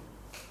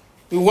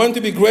 We want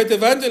to be great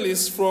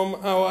evangelists from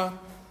our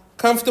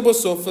comfortable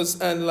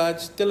sofas and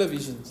large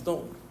televisions,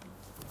 don't we?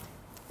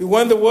 We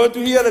want the world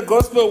to hear the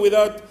gospel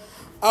without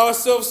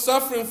ourselves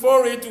suffering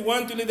for it. We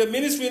want to lead a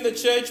ministry in the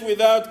church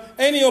without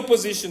any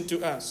opposition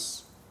to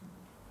us.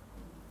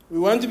 We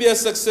want to be as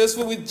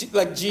successful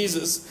like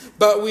Jesus,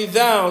 but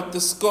without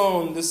the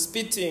scorn, the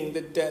spitting,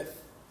 the death.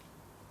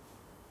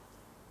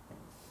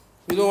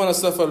 We don't want to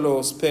suffer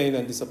loss, pain,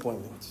 and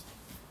disappointment.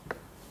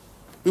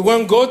 We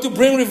want God to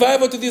bring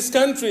revival to this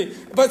country,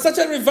 but such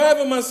a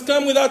revival must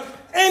come without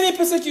any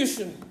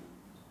persecution.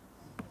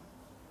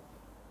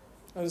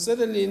 And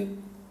certainly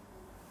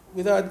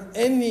without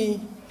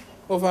any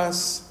of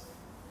us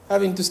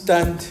having to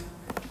stand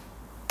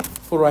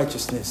for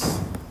righteousness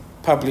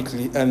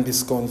publicly and be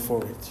scorned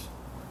for it.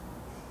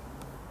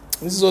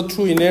 And this is all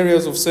true in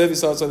areas of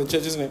service outside the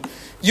church, isn't it?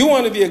 You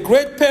want to be a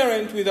great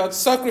parent without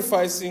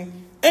sacrificing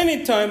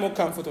any time or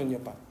comfort on your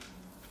part.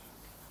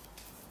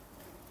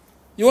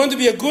 You want to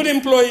be a good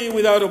employee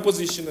without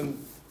opposition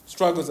and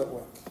struggles at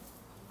work.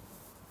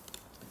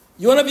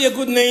 You want to be a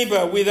good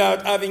neighbor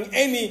without having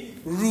any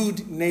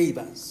rude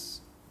neighbors.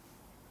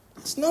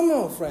 That's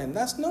normal, friend.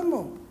 That's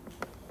normal.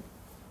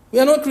 We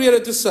are not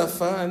created to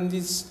suffer, and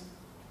it's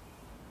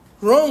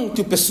wrong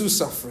to pursue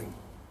suffering.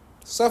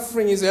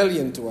 Suffering is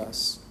alien to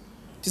us.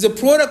 It is a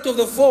product of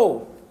the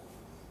fall.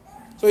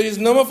 So it is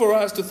normal for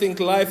us to think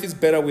life is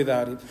better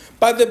without it.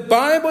 But the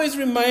Bible is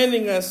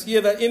reminding us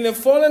here that in the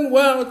fallen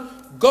world,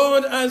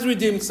 God has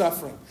redeemed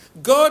suffering.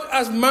 God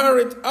has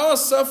married our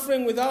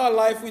suffering with our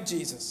life with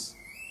Jesus.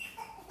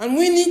 And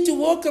we need to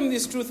welcome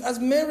this truth as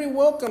Mary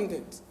welcomed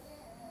it.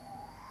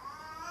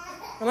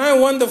 And I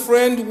wonder,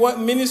 friend, what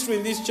ministry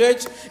in this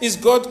church is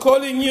God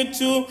calling you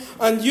to,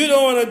 and you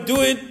don't want to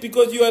do it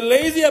because you are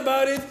lazy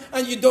about it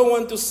and you don't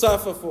want to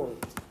suffer for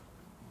it.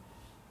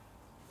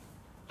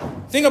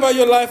 Think about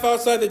your life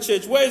outside the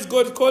church. Where is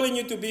God calling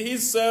you to be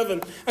His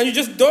servant? And you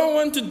just don't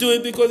want to do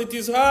it because it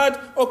is hard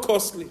or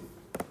costly.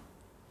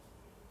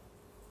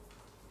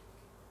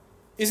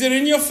 Is it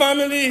in your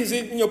family? Is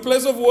it in your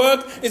place of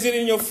work? Is it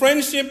in your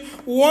friendship?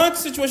 What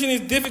situation is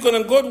difficult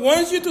and God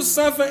wants you to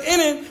suffer in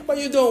it, but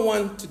you don't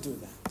want to do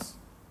that?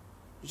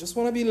 You just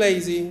want to be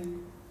lazy.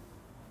 You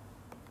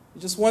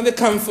just want the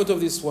comfort of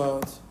this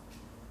world.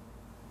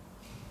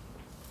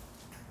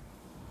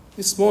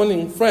 This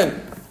morning,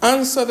 friend,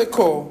 answer the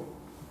call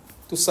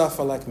to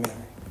suffer like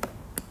Mary.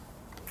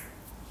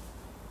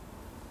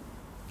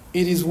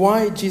 It is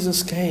why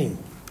Jesus came.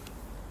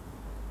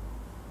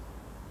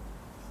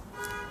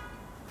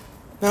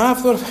 Now I've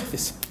thought about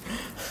this.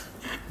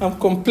 I'm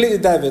completely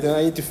diverted and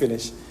I need to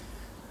finish.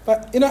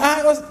 But,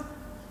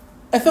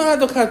 I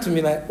thought it occurred to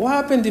me, what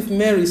happened if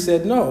Mary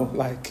said no?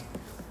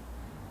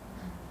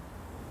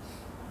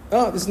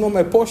 This is not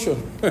my portion.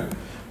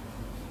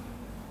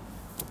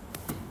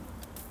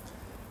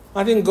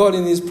 I think God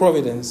in His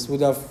providence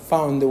would have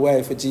found a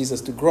way for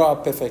Jesus to grow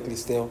up perfectly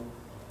still,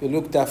 be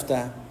looked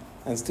after,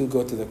 and still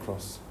go to the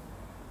cross.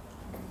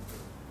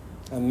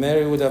 And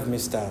Mary would have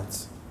missed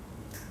out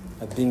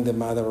at being the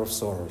mother of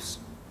sorrows,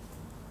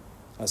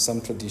 as some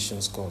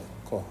traditions call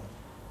her.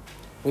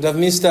 Would have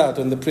missed out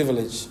on the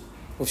privilege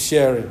of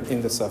sharing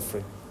in the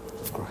suffering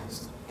of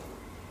Christ.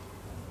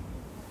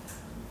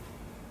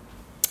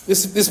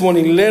 This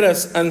morning, let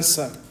us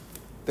answer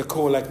the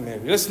call like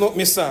Mary. Let's not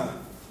miss out.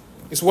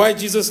 It's why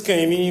Jesus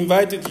came. He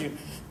invited you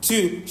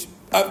to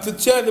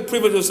share the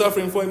privilege of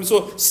suffering for Him.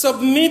 So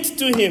submit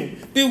to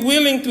Him. Be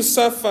willing to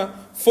suffer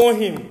for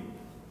Him.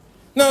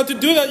 Now, to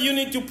do that, you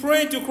need to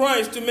pray to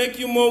Christ to make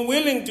you more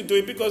willing to do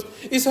it, because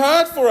it's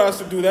hard for us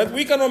to do that.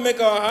 We cannot make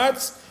our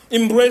hearts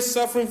embrace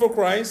suffering for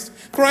Christ.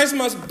 Christ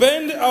must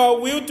bend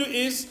our will to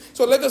His.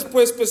 So let us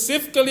pray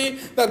specifically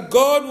that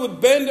God would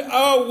bend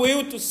our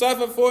will to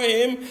suffer for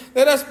Him.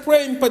 Let us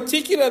pray in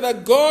particular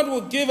that God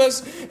will give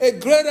us a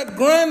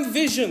grand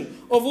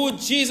vision of who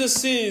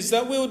Jesus is,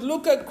 that we would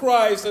look at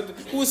Christ and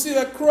we will see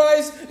that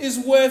Christ is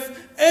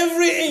worth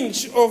every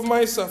inch of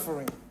my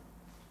suffering.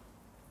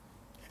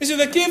 You see,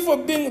 the key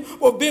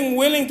of being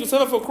willing to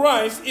suffer for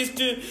Christ is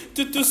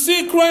to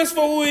see Christ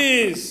for who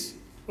He is.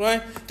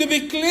 Right? To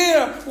be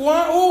clear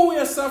who we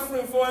are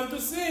suffering for and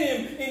to see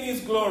Him in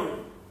His glory.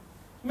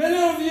 Many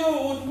of you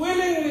would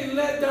willingly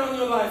let down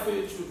your life for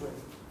your children.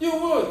 You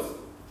would.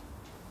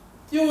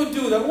 You would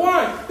do that.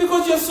 Why?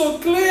 Because you're so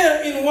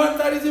clear in what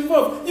that is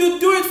involved. You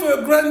do it for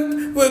your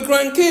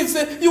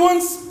grandkids. You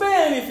won't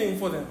spare anything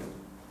for them.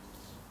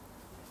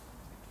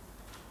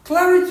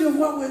 Clarity of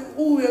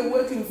who we are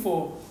working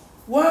for,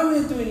 what we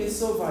are doing is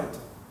so vital.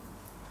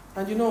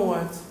 And you know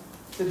what?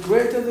 The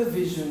greater the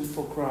vision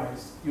for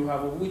Christ you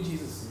have of who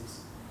Jesus is,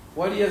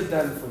 what he has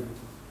done for you,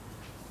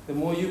 the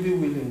more you'll be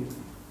willing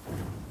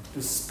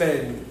to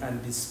spend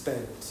and be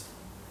spent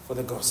for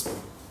the gospel.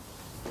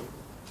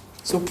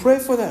 So pray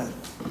for that.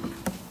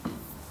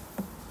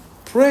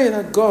 Pray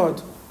that God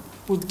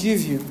would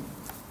give you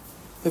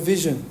a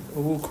vision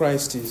of who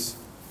Christ is.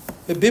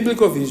 A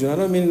biblical vision. I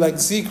don't mean like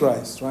see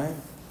Christ, right?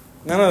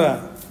 None of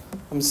that.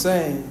 I'm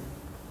saying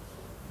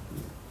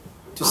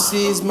to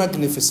see his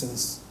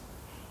magnificence,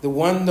 the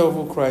wonder of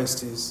who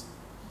Christ is,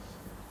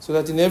 so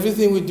that in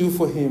everything we do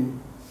for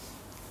him,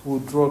 we'll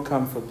draw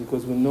comfort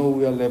because we know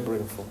we are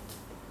laboring for.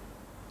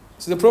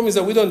 So the problem is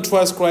that we don't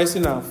trust Christ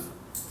enough.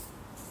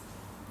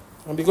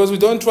 And because we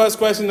don't trust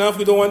Christ enough,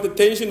 we don't want the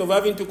tension of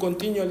having to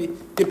continually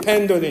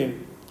depend on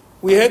him.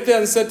 We hate the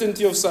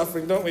uncertainty of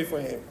suffering, don't we, for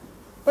him?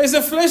 But it's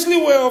a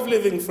fleshly way of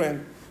living,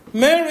 friend.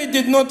 Mary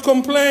did not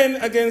complain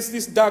against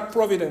this dark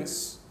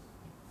providence.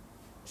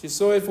 She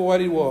saw it for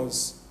what it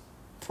was,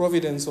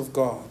 providence of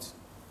God.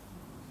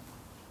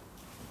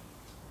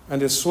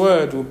 And the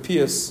sword will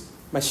pierce,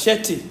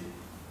 machete,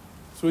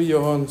 through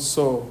your own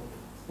soul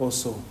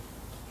also.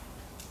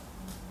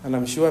 And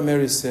I'm sure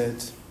Mary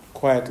said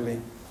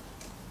quietly,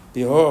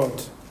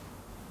 "Behold,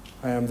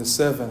 I am the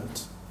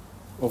servant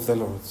of the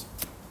Lord."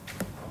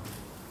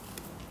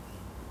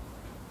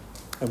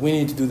 And we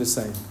need to do the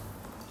same.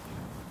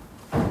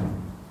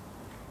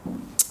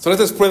 So let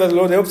us pray that the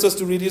Lord helps us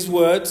to read his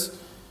word,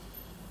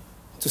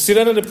 to sit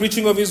under the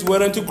preaching of his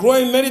word, and to grow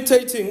in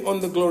meditating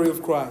on the glory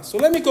of Christ. So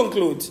let me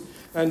conclude,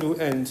 and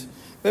we'll end.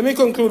 Let me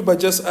conclude by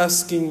just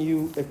asking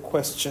you a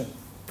question.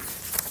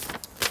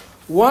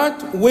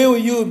 What will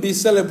you be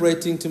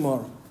celebrating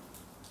tomorrow?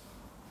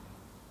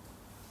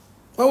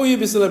 What will you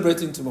be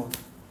celebrating tomorrow?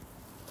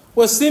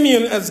 Well,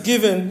 Simeon has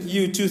given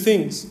you two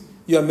things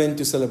you are meant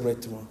to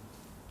celebrate tomorrow.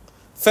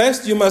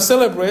 First, you must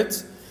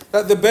celebrate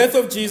that the birth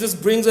of Jesus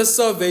brings us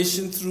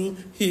salvation through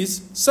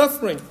his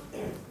suffering.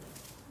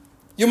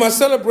 You must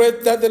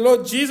celebrate that the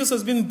Lord Jesus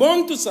has been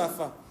born to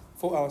suffer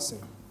for our sin.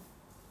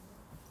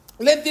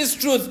 Let this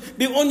truth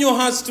be on your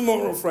hearts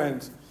tomorrow,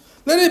 friend.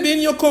 Let it be in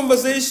your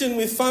conversation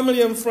with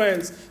family and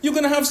friends. You're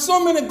going to have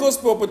so many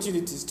gospel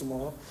opportunities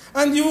tomorrow,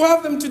 and you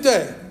have them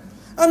today.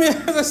 I mean,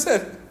 as I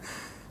said,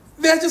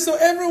 they're just so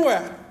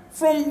everywhere.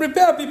 From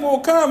repair people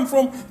who come,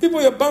 from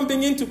people you're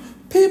bumping into.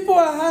 People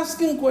are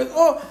asking questions.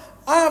 Oh,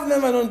 I have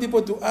never known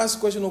people to ask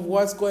questions of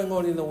what's going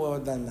on in the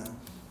world than now.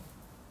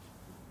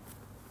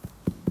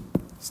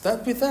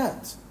 Start with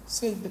that.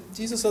 Say that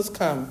Jesus has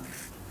come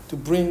to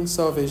bring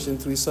salvation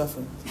through his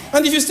suffering.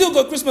 And if you still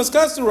got Christmas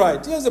cards to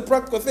write, here's the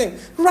practical thing.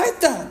 Write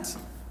that.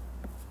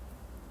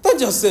 Don't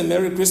just say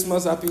Merry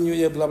Christmas, Happy New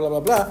Year, blah, blah, blah,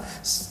 blah.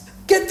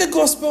 Get the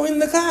gospel in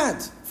the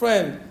card,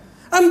 friend.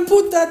 And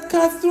put that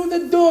card through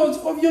the doors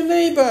of your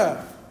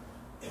neighbor.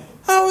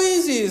 How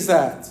easy is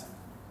that?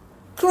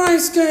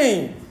 Christ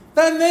came.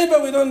 That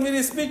neighbor we don't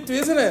really speak to,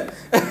 isn't it?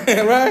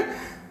 Right?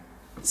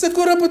 It's a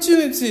good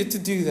opportunity to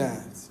do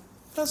that.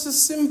 That's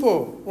just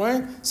simple,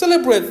 right?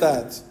 Celebrate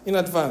that in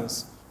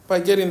advance by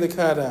getting the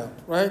card out,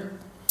 right?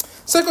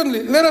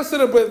 Secondly, let us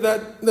celebrate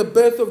that the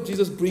birth of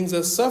Jesus brings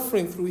us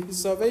suffering through his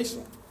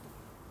salvation.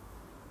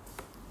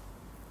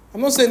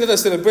 I'm not saying let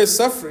us celebrate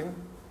suffering.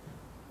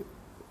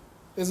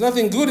 There's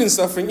nothing good in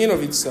suffering in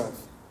of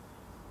itself.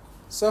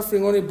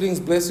 Suffering only brings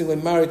blessing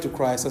when married to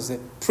Christ as a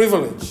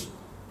privilege,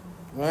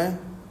 right?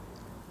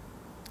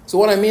 So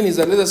what I mean is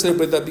that let us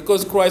celebrate that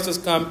because Christ has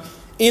come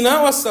in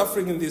our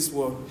suffering in this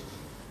world.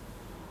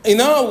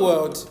 In our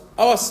world,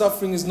 our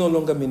suffering is no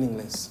longer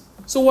meaningless.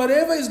 So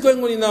whatever is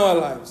going on in our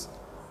lives,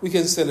 we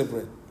can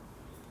celebrate.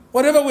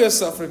 Whatever we are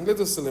suffering, let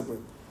us celebrate.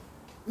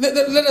 Let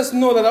us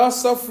know that our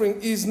suffering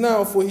is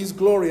now for his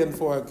glory and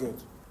for our good.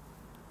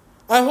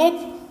 I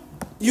hope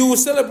you will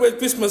celebrate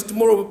Christmas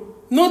tomorrow,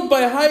 not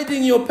by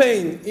hiding your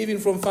pain, even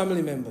from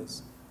family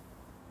members,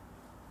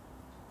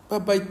 but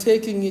by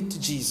taking it to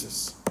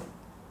Jesus,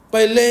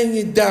 by laying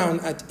it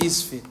down at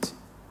his feet,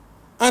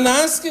 and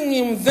asking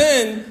him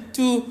then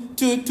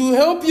to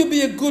help you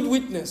be a good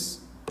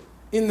witness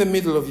in the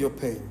middle of your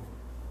pain.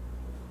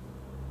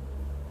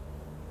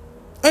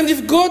 And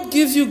if God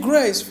gives you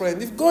grace,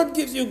 friend, if God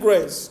gives you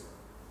grace,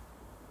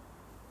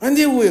 and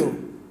he will,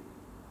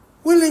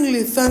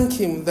 willingly thank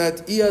him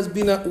that he has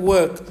been at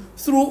work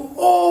through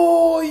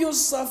all your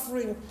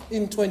suffering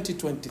in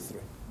 2023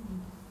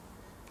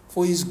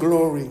 for his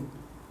glory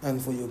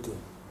and for your good.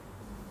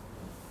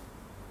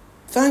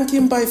 Thank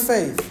him by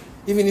faith,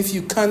 even if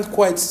you can't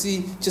quite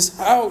see just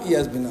how he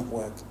has been at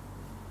work,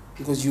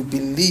 because you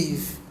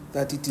believe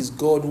that it is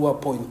God who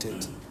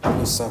appointed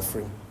your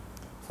suffering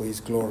for his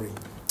glory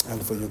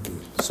and for your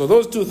good. So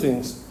those two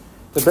things,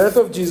 the birth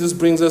of Jesus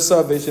brings us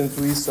salvation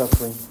through his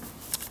suffering,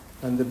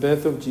 and the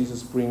birth of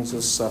Jesus brings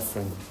us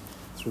suffering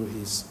through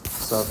his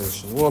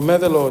salvation. Well, may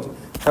the Lord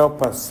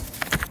help us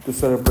to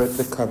celebrate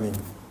the coming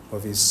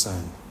of his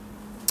Son.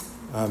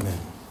 Amen.